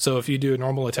 So if you do a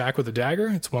normal attack with a dagger,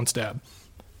 it's 1 stab.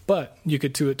 But you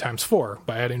could do it times 4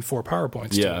 by adding 4 power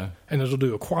points to it, and it'll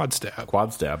do a quad stab.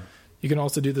 Quad stab. You can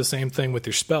also do the same thing with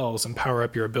your spells and power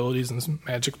up your abilities and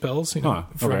magic spells, from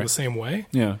the same way.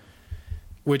 Yeah.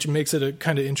 Which makes it a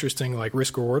kind of interesting, like,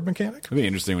 risk-reward mechanic. It'd be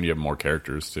interesting when you have more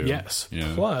characters, too. Yes.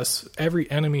 Yeah. Plus, every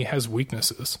enemy has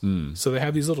weaknesses. So they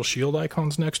have these little shield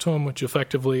icons next to them, which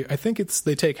effectively, I think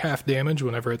they take half damage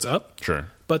whenever it's up. Sure.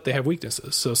 But they have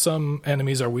weaknesses. So some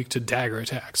enemies are weak to dagger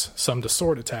attacks, some to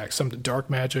sword attacks, some to dark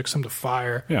magic, some to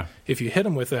fire. Yeah. If you hit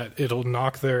them with that, it'll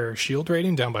knock their shield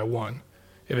rating down by 1.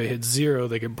 If it hits 0,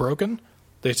 they get broken.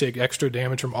 They take extra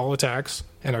damage from all attacks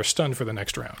and are stunned for the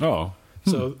next round. Oh.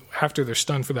 So after they're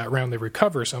stunned for that round, they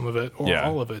recover some of it or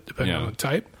all of it, depending on the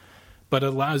type. But it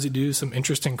allows you to do some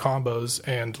interesting combos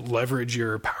and leverage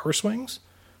your power swings.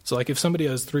 So like if somebody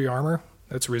has 3 armor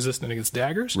that's resistant against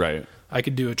daggers, I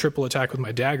could do a triple attack with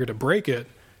my dagger to break it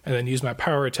and then use my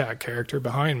power attack character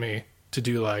behind me to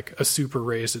do like a super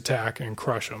raised attack and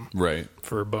crush them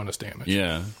for bonus damage.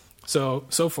 Yeah. So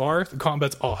far, the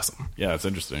combat's awesome. Yeah, it's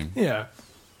interesting. Yeah.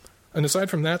 And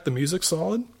aside from that, the music's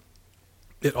solid.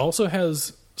 It also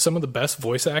has some of the best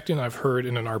voice acting I've heard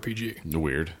in an RPG.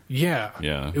 Weird. Yeah.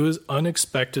 Yeah. It was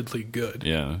unexpectedly good.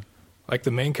 Yeah. Like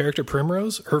the main character,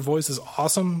 Primrose, her voice is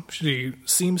awesome. She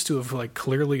seems to have like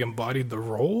clearly embodied the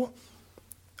role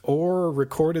or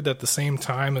recorded at the same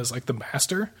time as like the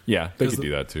master. Yeah, they could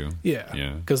do that too. Yeah.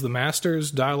 Yeah. Because the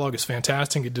master's dialogue is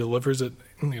fantastic. He delivers it,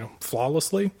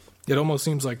 flawlessly. It almost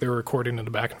seems like they're recording in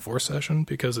a back and forth session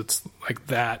because it's like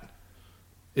that.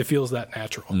 It feels that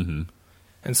natural. Mm-hmm.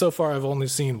 And so far, I've only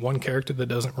seen one character that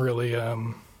doesn't really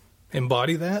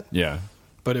embody that. Yeah.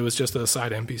 But it was just a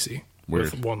side NPC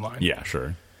with one line. Yeah,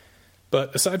 sure.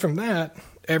 But aside from that,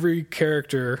 every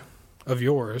character of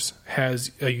yours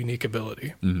has a unique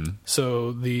ability. Mm-hmm.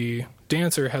 So the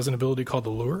dancer has an ability called the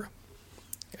lure,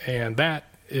 and that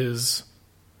is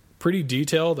pretty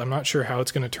detailed. I'm not sure how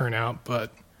it's going to turn out,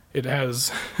 but it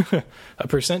has a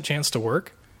 % chance to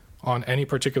work on any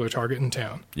particular target in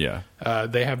town. Yeah.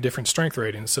 They have different strength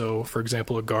ratings. So, for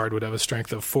example, a guard would have a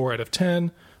strength of 4 out of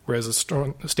 10, whereas a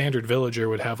standard villager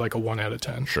would have like a 1 out of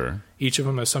 10. Sure. Each of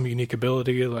them has some unique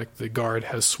ability. Like the guard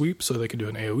has sweep, so they can do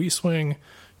an AoE swing.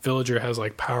 Villager has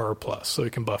like power plus, so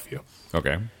it can buff you.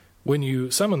 Okay. When you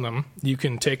summon them, you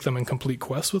can take them and complete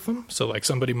quests with them. So like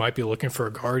somebody might be looking for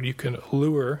a guard, you can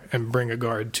lure and bring a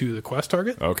guard to the quest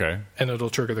target. Okay. And it'll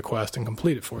trigger the quest and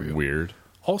complete it for you. Weird.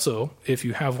 Also, if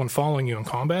you have one following you in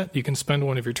combat, you can spend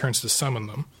one of your turns to summon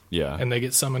them. Yeah. And they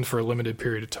get summoned for a limited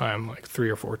period of time, like 3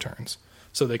 or 4 turns.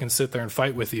 So they can sit there and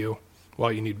fight with you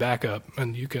while you need backup,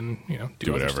 and you can,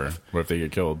 do whatever. stuff. What if they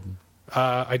get killed?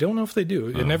 I don't know if they do.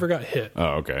 It never got hit.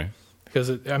 Oh, okay. Because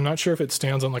I'm not sure if it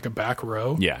stands on like a back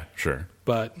row. Yeah, sure.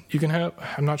 But you can have,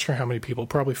 I'm not sure how many people,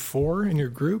 probably 4 in your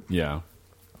group. Yeah.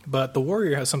 But the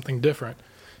warrior has something different.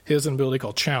 He has an ability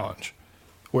called challenge,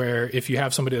 where if you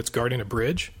have somebody that's guarding a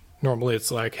bridge, normally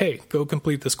it's like, hey, go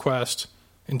complete this quest.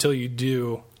 Until you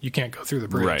do, you can't go through the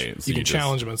bridge. Right. So you can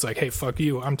challenge them. It's like, hey, fuck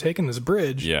you. I'm taking this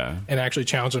bridge. Yeah. And actually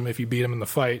challenge them. If you beat them in the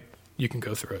fight, you can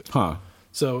go through it. Huh.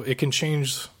 So it can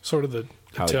change sort of the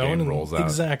How the tone game and rolls out.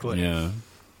 Exactly. Yeah.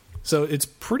 So it's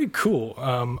pretty cool.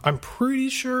 I'm pretty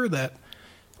sure that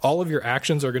all of your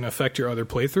actions are going to affect your other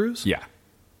playthroughs. Yeah.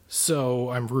 So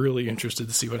I'm really interested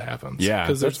to see what happens. Yeah,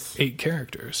 Because there's 8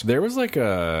 characters. There was like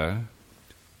a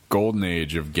golden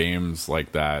age of games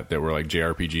like that were like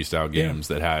JRPG style games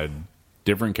that had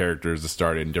different characters that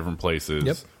started in different places.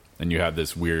 Yep. And you had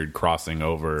this weird crossing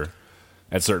over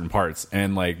at certain parts.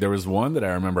 And like there was one that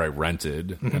I remember I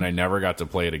rented and I never got to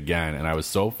play it again. And I was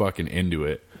so fucking into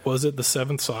it. Was it the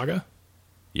 7th Saga?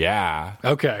 Yeah.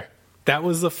 Okay. That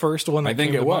was the first one that I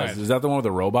think came it to was. mind. Is that the one with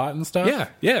the robot and stuff? Yeah,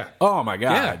 yeah. Oh my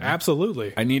God. Yeah,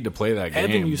 absolutely. I need to play that game.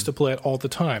 Evan used to play it all the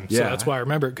time. So Yeah. that's why I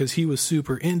remember it, because he was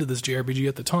super into this JRPG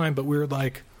at the time, but we were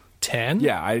like 10?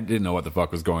 Yeah, I didn't know what the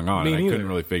fuck was going on. Me And I neither. couldn't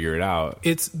really figure it out.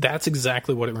 That's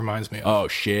exactly what it reminds me of. Oh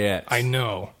shit. I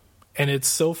know. And it's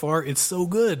so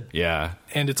good. Yeah.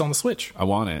 And it's on the Switch. I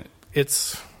want it.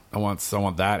 I want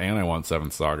that, and I want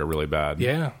 7th Saga really bad.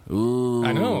 Yeah. Ooh.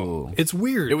 I know. It's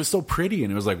weird. It was so pretty,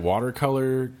 and it was like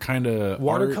watercolor kind of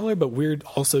watercolor, but weird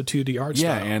also 2D art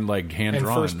Yeah, style. and like hand and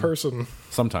drawn. first person.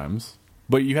 Sometimes.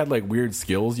 But you had like weird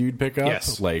skills you'd pick up,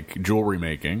 Yes. like jewelry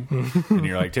making, and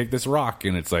you're like, take this rock,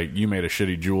 and it's like you made a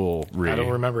shitty jewelry. I don't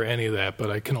remember any of that, but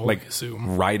I can only Like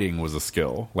assume. writing was a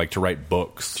skill, like to write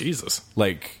books. Jesus.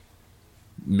 Like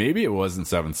maybe it wasn't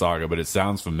 7th Saga, but it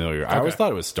sounds familiar. I always Okay.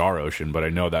 thought it was Star Ocean, but I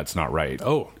know that's not right.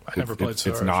 Oh, I never played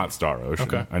Star It's Ocean. not Star Ocean.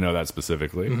 Okay. I know that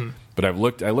specifically, but I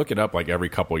look it up like every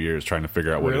couple years trying to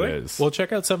figure out what Really? it is. Well,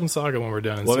 check out 7th Saga when we're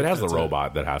done. And Well, see it if has the that's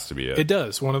robot. That has to be it. It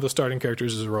does. One of the starting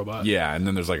characters is a robot. Yeah, and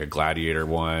then there's like a gladiator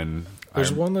one.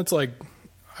 There's one that's like,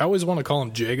 I always want to call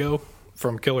him Jago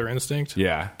from Killer Instinct.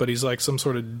 Yeah. But he's like some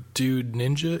sort of dude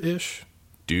ninja-ish.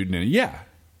 Dude, yeah.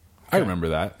 I remember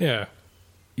that. Yeah.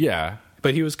 Yeah.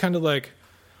 But he was kind of like,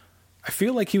 I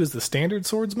feel like he was the standard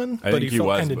swordsman, I but think he felt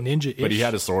was, kind of ninja-ish. But he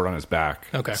had a sword on his back.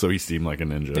 Okay. So he seemed like a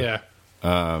ninja. Yeah.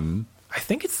 I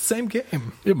think it's the same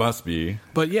game. It must be.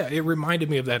 But yeah, it reminded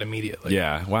me of that immediately.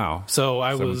 Yeah. Wow. So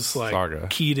I 7th was like Saga.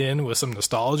 keyed in with some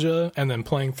nostalgia, and then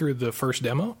playing through the first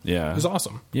demo. Yeah. It was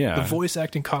awesome. Yeah. The voice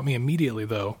acting caught me immediately,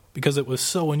 though, because it was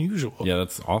so unusual. Yeah,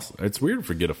 that's awesome. It's weird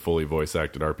to get a fully voice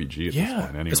acted RPG at this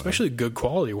point anyway. Especially a good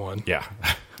quality one. Yeah,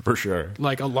 for sure.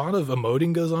 Like a lot of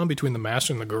emoting goes on between the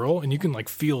master and the girl, and you can like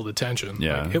feel the tension.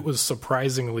 Yeah. Like, it was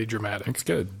surprisly dramatic. It's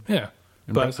good. Yeah.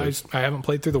 Impressive. But I haven't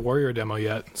played through the Warrior demo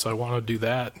yet, so I want to do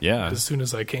that Yeah. as soon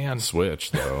as I can.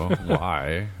 Switch though.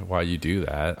 Why? Why you do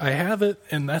that? I have it,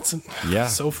 and that's Yeah.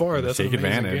 so far that's Take an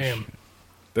amazing advantage. game.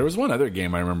 There was one other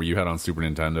game I remember you had on Super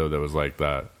Nintendo that was like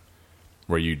that,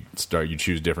 where you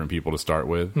choose different people to start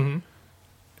with,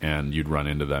 and you'd run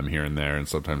into them here and there, and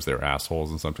sometimes they were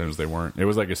assholes, and sometimes they weren't. It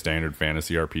was like a standard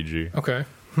fantasy RPG, Okay.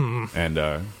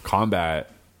 and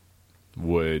combat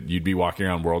you'd be walking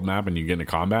around world map, and you get into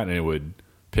combat, and it would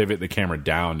pivot the camera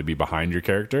down to be behind your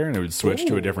character, and it would switch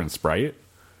to a different sprite,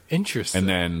 Interesting. and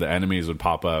then the enemies would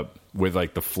pop up with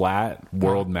like the flat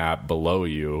world map below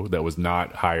you that was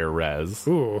not higher res.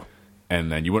 Ooh. And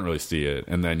then you wouldn't really see it,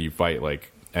 and then you fight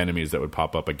like enemies that would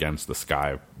pop up against the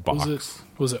sky box.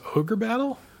 Was it Ogre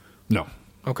Battle? No,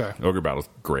 Okay. Ogre Battle's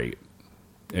great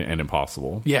and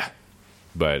impossible, Yeah.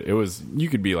 but you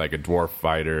could be like a dwarf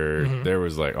fighter. There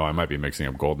was like, I might be mixing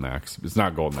up Golden Axe. It's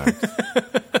not Golden Axe.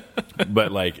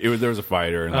 But like there was a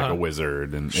fighter and like a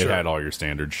wizard, and it had all your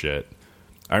standard shit.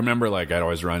 I remember like I'd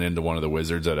always run into one of the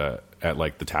wizards at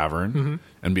like the tavern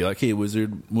and be like, "Hey,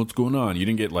 wizard, what's going on?" You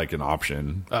didn't get like an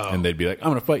option, and they'd be like, "I'm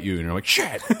gonna fight you," and you're like,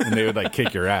 "Shit!" and they would like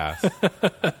kick your ass.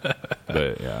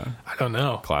 But yeah, I don't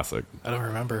know. Classic. I don't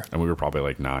remember. And we were probably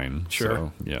like 9. Sure,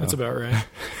 so, yeah, that's about right.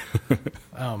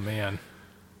 Oh man,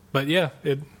 but yeah,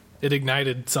 it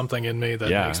ignited something in me that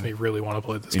makes me really want to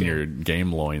play this game. In your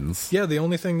game loins. Yeah, the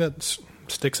only thing that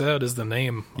sticks out is the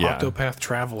name, Octopath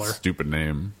Traveler. Stupid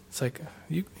name. It's like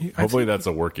hopefully that's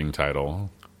a working title.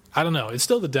 I don't know. It's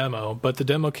still the demo, but the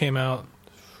demo came out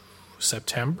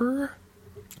September.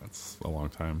 That's a long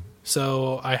time.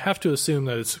 So I have to assume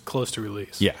that it's close to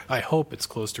release. Yeah. I hope it's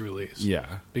close to release.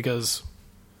 Yeah. Because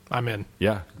I'm in.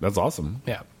 Yeah, that's awesome.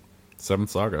 Yeah. 7th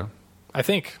Saga. I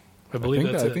believe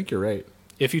that's it. I think you're right.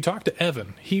 If you talk to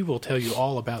Evan, he will tell you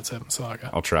all about 7th Saga.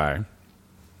 I'll try.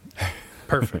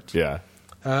 Perfect. Yeah.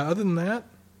 Other than that,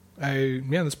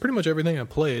 that's pretty much everything I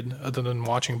played other than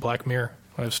watching Black Mirror.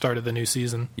 I've started the new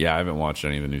season. Yeah, I haven't watched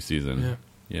any of the new season.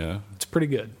 Yeah. It's pretty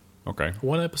good. Okay.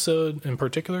 One episode in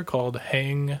particular called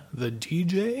Hang the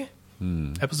DJ.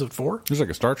 Episode 4. There's like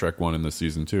a Star Trek one in this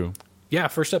season too. Yeah,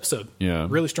 first episode. Yeah.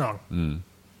 Really strong.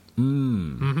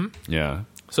 Yeah.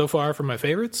 So far, for my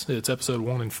favorites, it's episode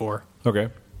 1 and 4. Okay.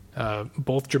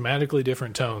 Both dramatically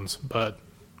different tones, but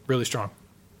really strong.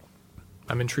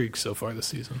 I'm intrigued so far this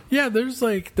season. Yeah, there's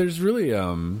really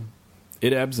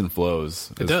it ebbs and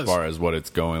flows as far as what it's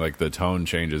going. Like the tone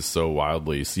changes so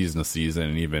wildly season to season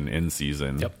and even in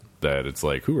season that it's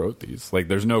like, who wrote these? Like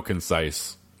there's no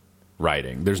concise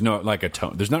writing. There's no like a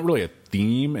tone. There's not really a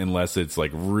theme unless it's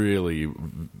like really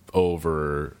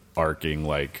overarching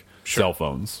like cell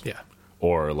phones. Yeah.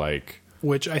 Or like,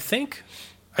 which I think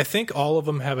all of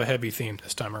them have a heavy theme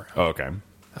this time around. Oh, okay.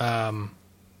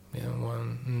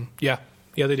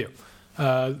 Yeah, they do.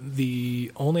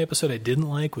 The only episode I didn't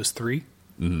like was 3.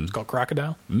 It's called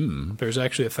Crocodile. There's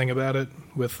actually a thing about it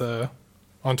with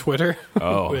on Twitter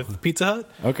with Pizza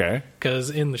Hut. Okay. Because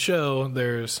in the show,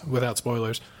 without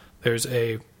spoilers, there's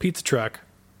a pizza truck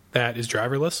that is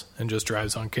driverless and just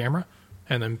drives on camera.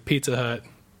 And then Pizza Hut,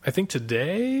 I think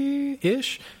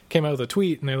today-ish, came out with a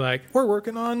tweet, and they're like, we're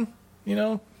working on,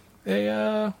 a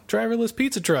driverless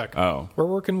pizza truck. Oh. We're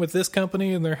working with this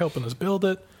company, and they're helping us build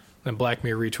it. Then Black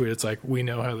Mirror retweeted, it's like, we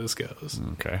know how this goes.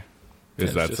 Okay.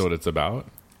 Is that what it's about?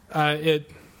 It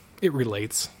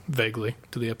relates vaguely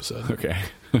to the episode. Okay.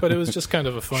 But it was just kind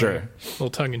of a funny little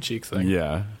tongue-in-cheek thing.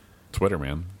 Yeah. Twitter,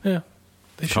 man. Yeah.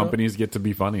 Companies get to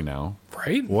be funny now.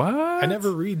 Right? What? I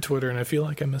never read Twitter, and I feel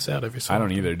like I miss out every so I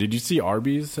don't either. Did you see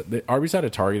Arby's? Arby's had a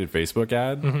targeted Facebook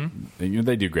ad. Mm-hmm.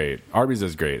 They do great. Arby's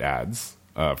does great ads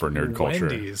for nerd culture.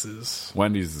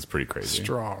 Wendy's is pretty crazy.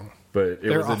 Strong. But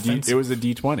it was a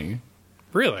D20.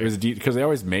 Really? It was a D because they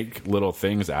always make little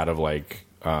things out of like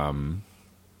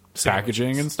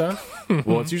packaging and stuff.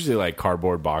 Well, it's usually like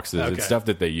cardboard boxes. Okay. It's stuff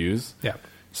that they use. Yeah.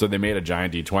 So they made a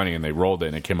giant D20 and they rolled it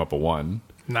and it came up a 1.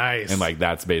 Nice. And like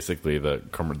that's basically the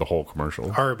whole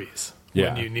commercial. Arby's.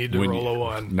 Yeah. When you need to roll a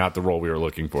 1. Not the roll we were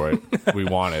looking for. We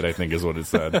want it, I think is what it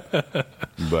said.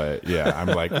 But yeah, I'm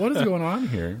like, what is going on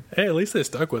here? Hey, at least they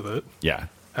stuck with it. Yeah.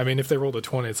 I mean, if they rolled a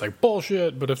 20, it's like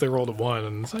bullshit. But if they rolled a 1,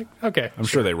 and it's like, okay. I'm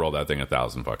sure they rolled that thing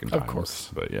 1,000 fucking times. Of course.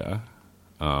 But yeah.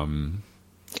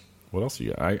 What else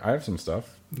you got? I have some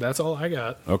stuff. That's all I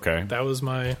got. Okay. That was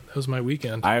my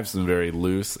weekend. I have some very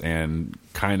loose and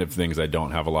kind of things I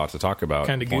don't have a lot to talk about.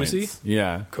 Kind of goosey?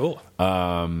 Yeah. Cool.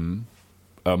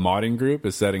 A modding group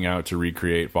is setting out to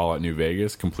recreate Fallout New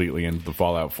Vegas completely into the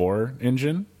Fallout 4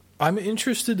 engine. I'm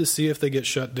interested to see if they get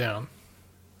shut down.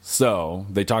 So,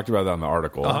 they talked about that in the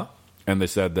article, and they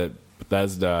said that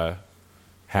Bethesda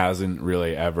hasn't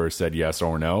really ever said yes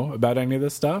or no about any of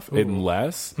this stuff,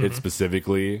 unless it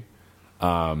specifically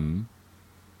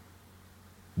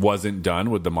wasn't done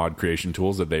with the mod creation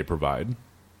tools that they provide.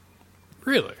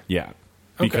 Really? Yeah.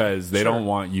 Because they don't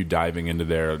want you diving into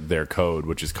their code,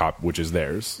 which is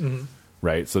theirs. Mm-hmm.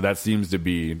 Right? So that seems to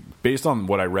be, based on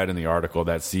what I read in the article,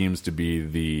 that seems to be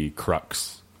the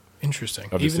crux. Interesting.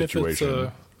 Of the Even situation. if it's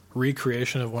a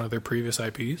recreation of one of their previous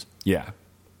IPs? Yeah.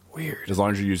 Weird. As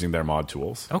long as you're using their mod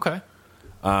tools. Okay.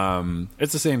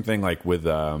 It's the same thing like with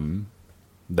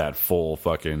that full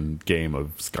fucking game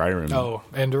of Skyrim. Oh,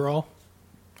 Enderall?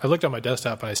 I looked on my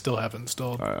desktop and I still haven't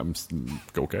installed.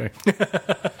 Okay.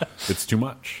 It's too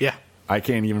much. Yeah. I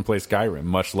can't even play Skyrim,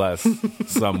 much less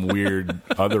some weird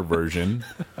other version.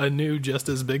 A new just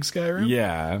as big Skyrim?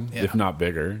 Yeah, if not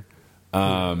bigger.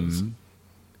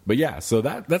 But yeah, so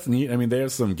that's neat. I mean, they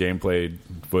have some gameplay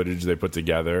footage they put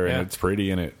together, and it's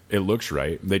pretty, and it looks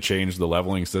right. They changed the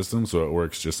leveling system so it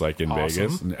works just like in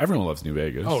Vegas. And everyone loves New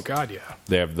Vegas. Oh, God, yeah.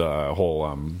 They have the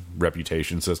whole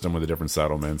reputation system with the different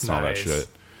settlements and all that shit.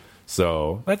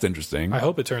 So that's interesting. I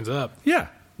hope it turns up. Yeah,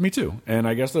 me too. And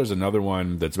I guess there's another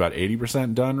one that's about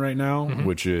 80% done right now,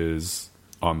 which is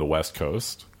on the West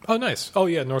Coast. Oh, nice. Oh,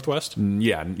 yeah, Northwest.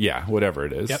 Yeah, whatever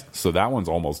it is. Yep. So that one's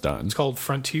almost done. It's called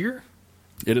Frontier.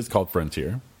 It is called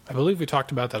Frontier. I believe we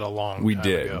talked about that a long time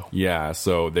ago. Yeah,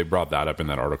 so they brought that up in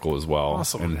that article as well.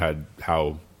 Awesome. And had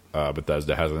how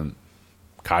Bethesda hasn't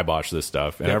kiboshed this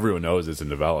stuff. And everyone knows it's in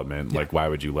development. Like, why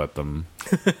would you let them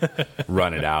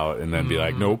run it out and then be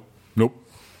like, nope.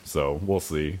 So we'll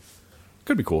see.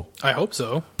 Could be cool. I hope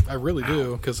so. I really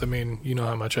do. Because, I mean, you know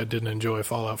how much I didn't enjoy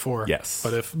Fallout 4. Yes.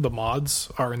 But if the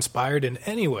mods are inspired in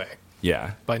any way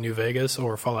by New Vegas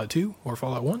or Fallout 2 or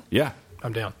Fallout 1,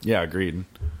 I'm down. Yeah, agreed.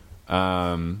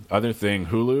 Other thing,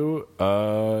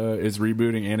 Hulu is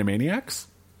rebooting Animaniacs.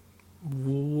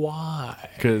 Why?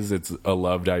 Because it's a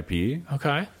loved IP.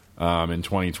 Okay. In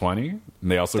 2020. And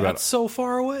they also That's so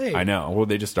far away. I know. Well,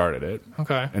 they just started it.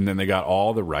 Okay. And then they got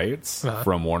all the rights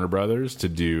from Warner Brothers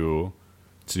to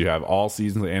have all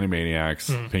seasons of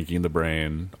Animaniacs, Pinky and the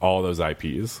Brain, all those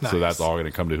IPs. Nice. So that's all going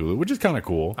to come to Hulu, which is kind of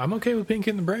cool. I'm okay with Pinky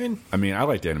and the Brain. I mean, I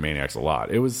liked Animaniacs a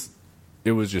lot. It was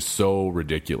just so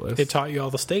ridiculous. It taught you all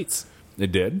the states.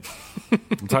 It did.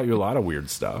 It taught you a lot of weird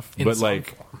stuff. But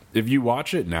like, if you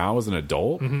watch it now as an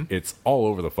adult, it's all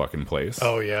over the fucking place.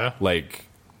 Oh, yeah? Like,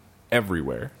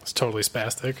 everywhere. It's totally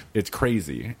spastic. It's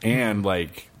crazy. And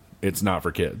like, it's not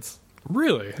for kids.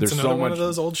 Really? There's it's another so one much, of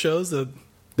those old shows that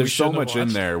there's so much in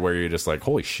there where you're just like,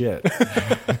 holy shit.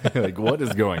 Like, what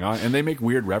is going on? And they make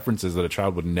weird references that a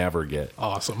child would never get.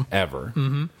 Awesome. Ever.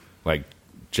 Like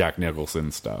Jack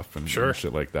Nicholson stuff and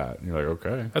shit like that. And you're like,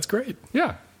 okay. That's great.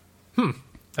 Yeah.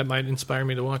 That might inspire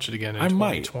me to watch it again in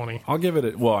 2020. I'll give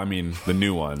it well, I mean, the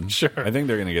new one. Sure. I think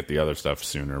they're going to get the other stuff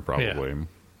sooner, probably. Yeah.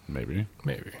 Maybe.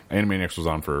 Animaniacs was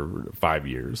on for 5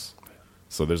 years.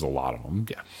 So there's a lot of them.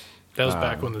 Yeah. That was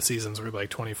back when the seasons were like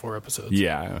 24 episodes.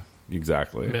 Yeah,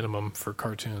 exactly. Minimum for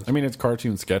cartoons. I mean, it's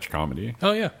cartoon sketch comedy.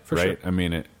 Oh, yeah, for sure. I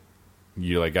mean,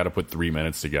 you like got to put 3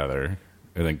 minutes together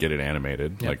and then get it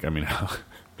animated. Yep. Like, I mean,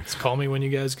 just call me when you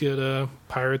guys get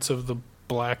Pirates of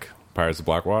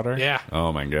Blackwater. Yeah.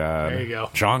 Oh my god. There you go.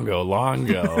 Chongo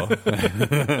Longo.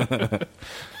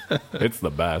 It's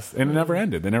the best. And it never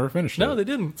ended. They never finished it. No, they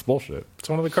didn't. It's bullshit. It's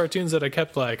one of the cartoons that I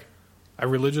kept I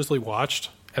religiously watched,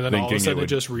 and then all of a sudden it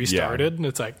just restarted, and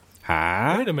it's like,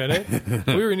 wait a minute.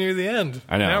 We were near the end.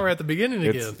 I know. Now we're at the beginning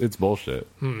again. It's bullshit.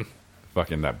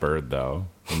 Fucking that bird, though.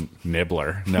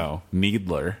 Nibbler. No,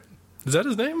 Needler. Is that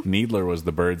his name? Needler was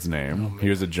the bird's name. He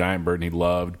was a giant bird, and he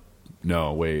loved...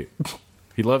 No, wait.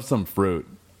 He loved some fruit.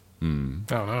 Oh, no.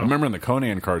 I remember in the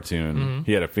Conan cartoon,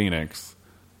 he had a phoenix,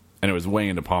 and it was way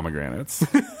into pomegranates.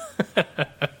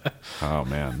 Oh,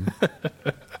 man.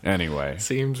 Anyway.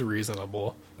 Seems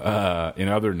reasonable. In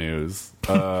other news,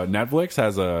 Netflix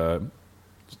has a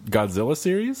Godzilla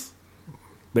series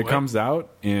that comes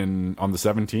out on the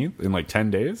 17th in like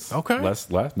 10 days. Okay. Less,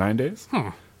 9 days.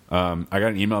 I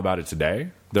got an email about it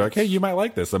today. They're like, hey, you might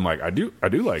like this. I'm like, I do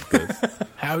like this.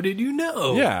 How did you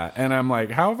know? Yeah. And I'm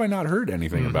like, how have I not heard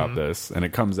anything about this? And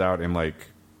it comes out in like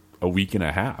a week and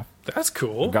a half. That's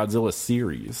cool. A Godzilla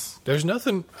series. There's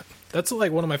nothing... That's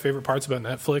like one of my favorite parts about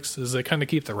Netflix is they kind of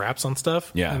keep the wraps on stuff.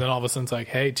 Yeah. And then all of a sudden it's like,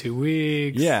 hey, 2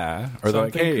 weeks. Yeah. Or they're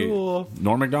like, hey, cool.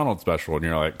 Norm Macdonald special. And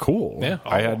you're like, cool. Yeah.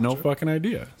 I had no fucking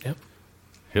idea. Yep.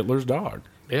 Hitler's dog.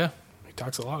 Yeah. He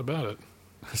talks a lot about it.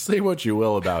 Say what you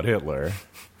will about Hitler.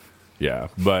 Yeah.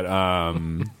 But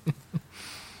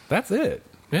that's it.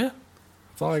 Yeah.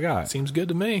 That's all I got. Seems good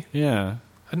to me. Yeah.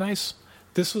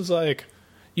 This was like,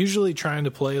 usually trying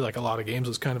to play like a lot of games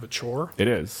was kind of a chore. It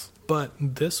is. But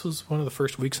this was one of the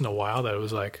first weeks in a while that it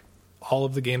was like, all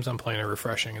of the games I'm playing are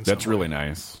refreshing. That's really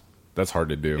nice. That's hard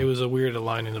to do. It was a weird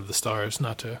aligning of the stars,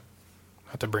 not to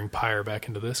bring Pyre back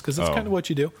into this, because that's kind of what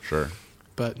you do. Sure.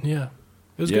 But yeah,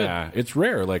 it was good. Yeah, it's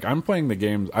rare. Like, I'm playing the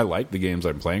games. I like the games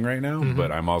I'm playing right now, but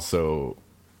I'm also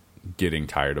getting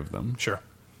tired of them. Sure.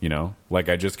 You know? Like,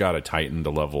 I just got a Titan to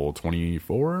level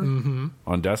 24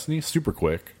 on Destiny. Super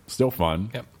quick. Still fun.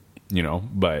 Yep. You know,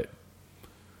 but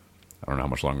I don't know how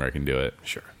much longer I can do it.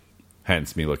 Sure.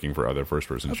 Hence me looking for other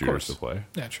first-person shooters to play.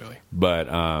 Naturally. But,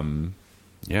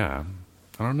 yeah,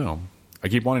 I don't know. I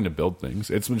keep wanting to build things.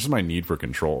 It's just my need for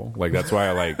control. Like, that's why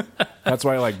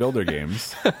I like builder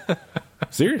games.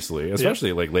 Seriously.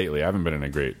 Especially, like, lately. I haven't been in a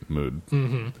great mood.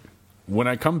 When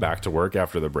I come back to work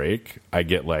after the break, I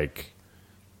get, like,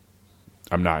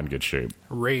 I'm not in good shape.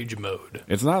 Rage mode.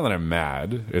 It's not that I'm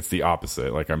mad. It's the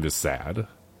opposite. Like, I'm just sad.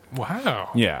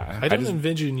 Wow. Yeah. I don't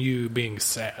envision you being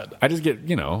sad. I just get,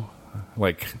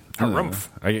 like... Harumph.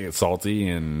 I get salty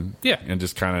and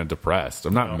just kind of depressed.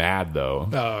 I'm not mad, though.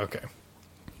 Oh, okay.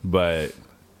 But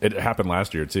it happened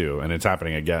last year, too, and it's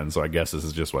happening again, so I guess this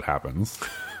is just what happens.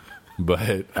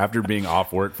 But after being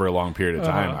off work for a long period of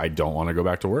time, I don't want to go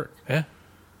back to work. Yeah.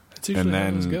 That's usually how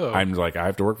things go. I'm like, I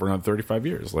have to work for another 35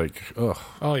 years. Like, ugh.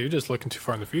 Oh, you're just looking too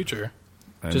far in the future.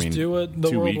 Do what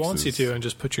the world wants you to and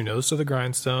just put your nose to the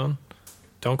grindstone.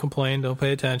 Don't complain. Don't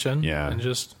pay attention. Yeah. And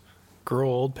just grow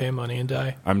old, pay money, and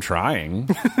die. I'm trying.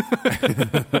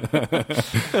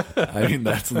 I mean,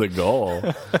 that's the goal.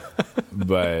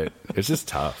 But it's just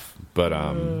tough. But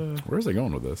where's I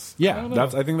going with this? Yeah,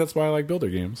 I think that's why I like builder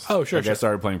games. Oh, sure. I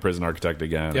started playing Prison Architect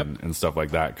again and stuff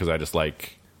like that because I just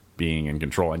like being in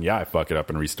control. And I fuck it up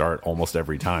and restart almost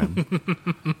every time.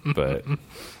 But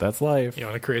that's life. You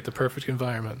want to create the perfect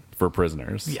environment for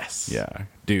prisoners. Yes. Yeah,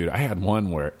 dude. I had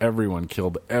one where everyone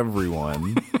killed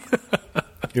everyone.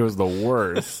 It was the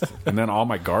worst. And then all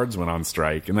my guards went on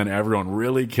strike, and then everyone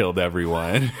really killed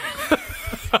everyone.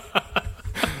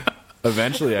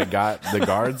 Eventually, I got the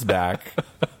guards back,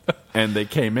 and they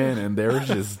came in, and there was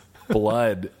just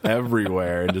blood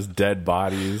everywhere and just dead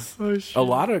bodies. Oh, shit. A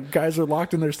lot of guys were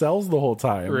locked in their cells the whole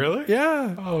time. Really?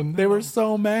 Yeah. Oh, no. They were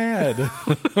so mad.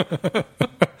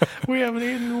 We haven't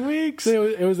eaten in weeks.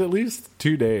 It was at least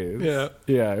 2 days. Yeah.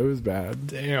 Yeah, it was bad.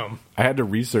 Damn. I had to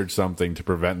research something to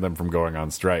prevent them from going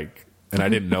on strike, and I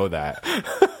didn't know that.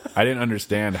 I didn't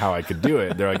understand how I could do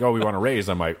it. They're like, oh, we want to raise.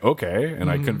 I'm like, okay.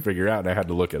 And I couldn't figure it out, and I had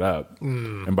to look it up.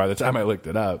 And by the time I looked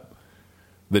it up,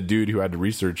 the dude who had to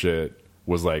research it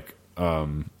was like,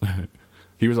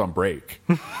 he was on break.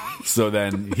 So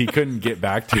then he couldn't get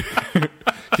back to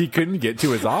he couldn't get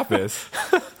to his office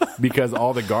because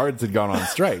all the guards had gone on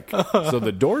strike. So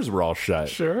the doors were all shut.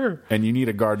 Sure. And you need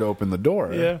a guard to open the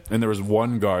door. Yeah. And there was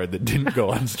one guard that didn't go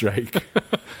on strike.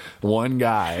 One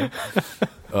guy.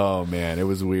 Oh, man, it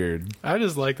was weird. I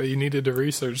just like that you needed to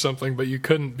research something, but you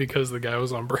couldn't because the guy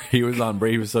was on break. He was on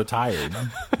break. He was so tired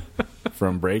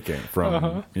from breaking.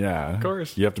 Yeah. Of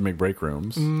course. You have to make break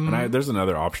rooms. And there's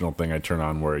another optional thing I turn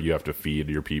on where you have to feed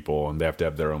your people, and they have to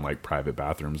have their own like private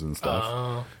bathrooms and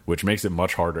stuff, which makes it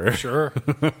much harder. Sure.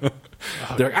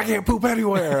 They're like, I can't poop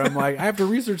anywhere. I'm like, I have to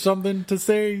research something to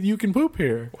say you can poop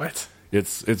here. What?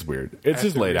 It's weird. It's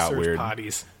just laid out weird.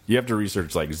 Potties. You have to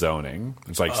research like zoning.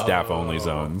 It's like staff only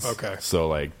zones. Okay. So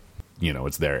like,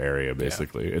 it's their area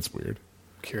basically. Yeah. It's weird.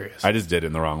 Curious. I just did it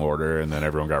in the wrong order, and then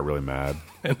everyone got really mad.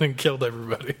 And then killed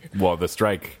everybody. Well,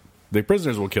 the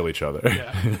prisoners will kill each other.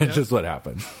 Yeah. It's just what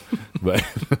happened. But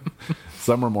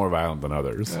some are more violent than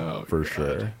others, for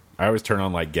sure. I always turn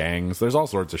on like gangs. There's all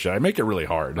sorts of shit. I make it really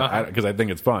hard because I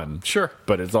think it's fun. Sure.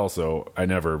 But it's also, I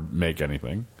never make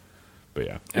anything. But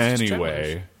yeah.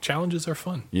 Anyway. Challenges are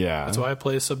fun. Yeah. That's why I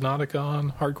play Subnautica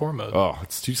on hardcore mode. Oh,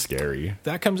 it's too scary.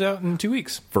 That comes out in 2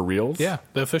 weeks. For reals? Yeah.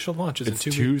 The official launch is in 2 weeks.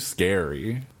 It's too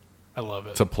scary. I love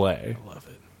it. To play. I love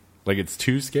it. Like, it's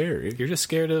too scary. You're just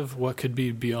scared of what could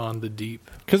be beyond the deep.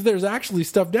 Because there's actually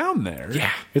stuff down there.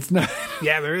 Yeah. It's not.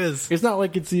 Yeah, there is. It's not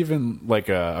like it's even like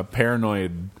a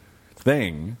paranoid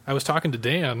thing. I was talking to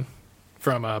Dan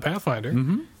from Pathfinder,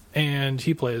 and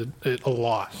he played it a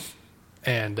lot.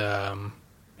 And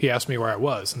he asked me where I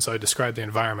was, and so I described the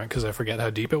environment because I forget how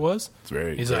deep it was. It's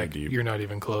very, He's very like, deep. You're not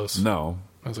even close. No.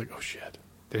 I was like, oh, shit.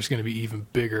 There's going to be even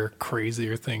bigger,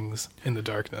 crazier things in the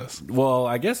darkness. Well,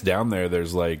 I guess down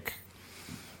there's like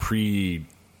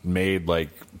pre-made like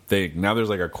thing. Now there's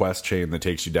like a quest chain that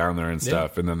takes you down there and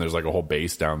stuff, and then there's like a whole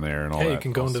base down there and all that. Hey, you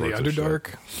can go into the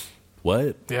Underdark.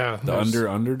 What? Yeah. The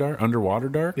underwater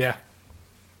dark? Yeah.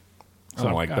 I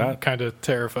don't like that. I'm kind of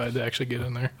terrified to actually get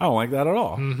in there. I don't like that at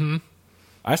all. Mm-hmm.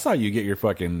 I saw you get your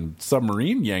fucking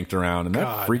submarine yanked around, and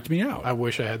that freaked me out. I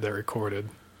wish I had that recorded.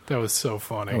 That was so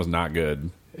funny. That was not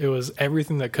good. It was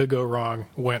everything that could go wrong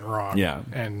went wrong. Yeah.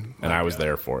 And I was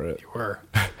there for it. You were.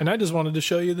 And I just wanted to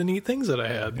show you the neat things that I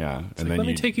had. Yeah. And then let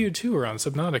me take you a tour on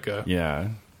Subnautica. Yeah.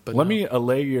 But let me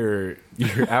allay your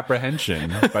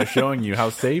apprehension by showing you how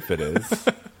safe it is.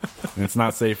 And it's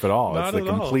not safe at all. It's the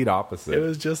complete opposite. It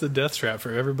was just a death trap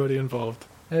for everybody involved.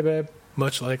 Hey, babe.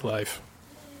 Much like life.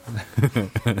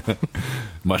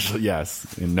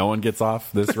 Yes. And no one gets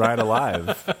off this ride alive.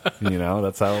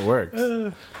 That's how it works.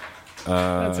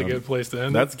 That's a good place to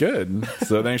end. That's good.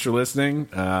 So thanks for listening.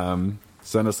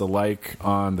 Send us a like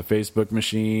on the Facebook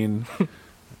machine.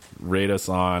 Rate us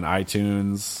on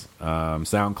iTunes,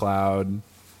 SoundCloud,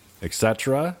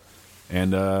 etc.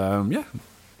 And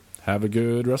have a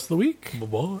good rest of the week.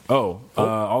 Bye-bye.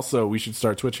 Also we should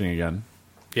start twitching again.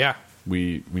 Yeah.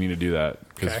 We need to do that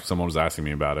because Okay. someone was asking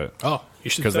me about it. Oh, you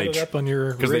should set it up on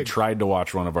your Because they rig. tried to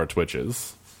watch one of our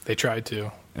Twitches. They tried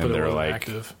to, but And it they're wasn't like,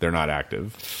 active. they're not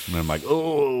active. And I'm like,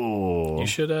 oh. You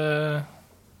should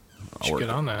get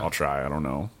on that. I'll try. I don't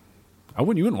know. You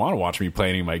wouldn't want to watch me play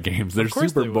any of my games. They're Of course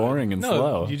super they would. boring and No,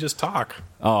 slow. You just talk.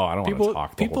 Oh, I don't want to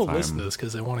talk the People whole time. listen to this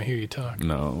because they want to hear you talk.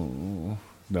 No.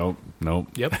 Nope.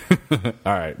 Yep.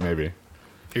 All right, maybe.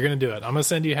 You're going to do it. I'm going to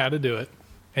send you how to do it,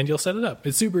 and you'll set it up.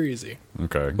 It's super easy.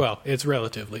 Okay. Well, it's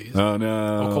relatively easy. Oh,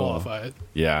 no. I'll qualify it.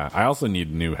 Yeah, I also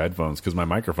need new headphones because my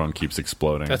microphone keeps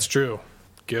exploding. That's true.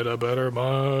 Get a better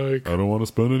mic. I don't want to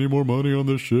spend any more money on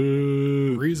this shit.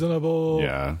 Reasonable.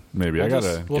 Yeah, maybe.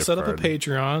 We'll set up a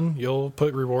Patreon. You'll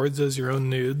put rewards as your own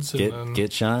nudes. And then,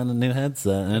 Get Shaun a new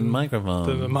headset and microphone.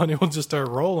 then the money will just start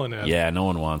rolling in. Yeah, no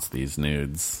one wants these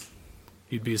nudes.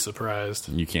 You'd be surprised.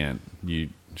 You can't.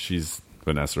 She's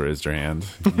Vanessa raised her hand.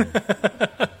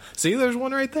 See, there's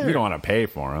one right there. You don't want to pay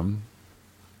for them.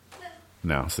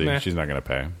 No, see, Nah. she's not going to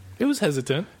pay. It was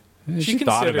hesitant. She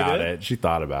thought considered about it. She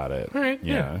thought about it. All right.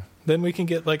 Yeah. Then we can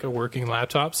get like a working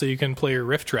laptop so you can play your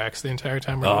riff tracks the entire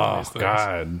time we're doing Oh, these things.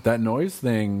 God. That noise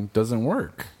thing doesn't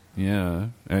work. Yeah.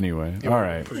 Anyway. All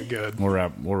right. Pretty good. We'll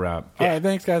wrap. Yeah. All right.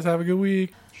 Thanks, guys. Have a good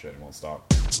week. Shit, it won't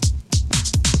stop.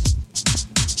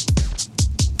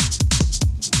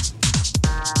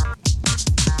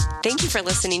 Thank you for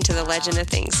listening to The Legend of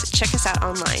Things. Check us out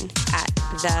online at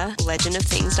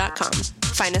thelegendofthings.com.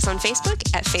 Find us on Facebook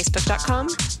at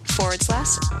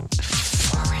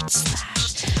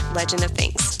facebook.com/Legend of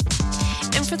Things.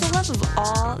 And for the love of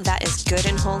all that is good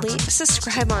and holy,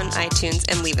 subscribe on iTunes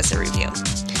and leave us a review.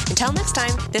 Until next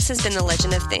time, this has been The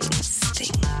Legend of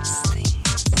Things.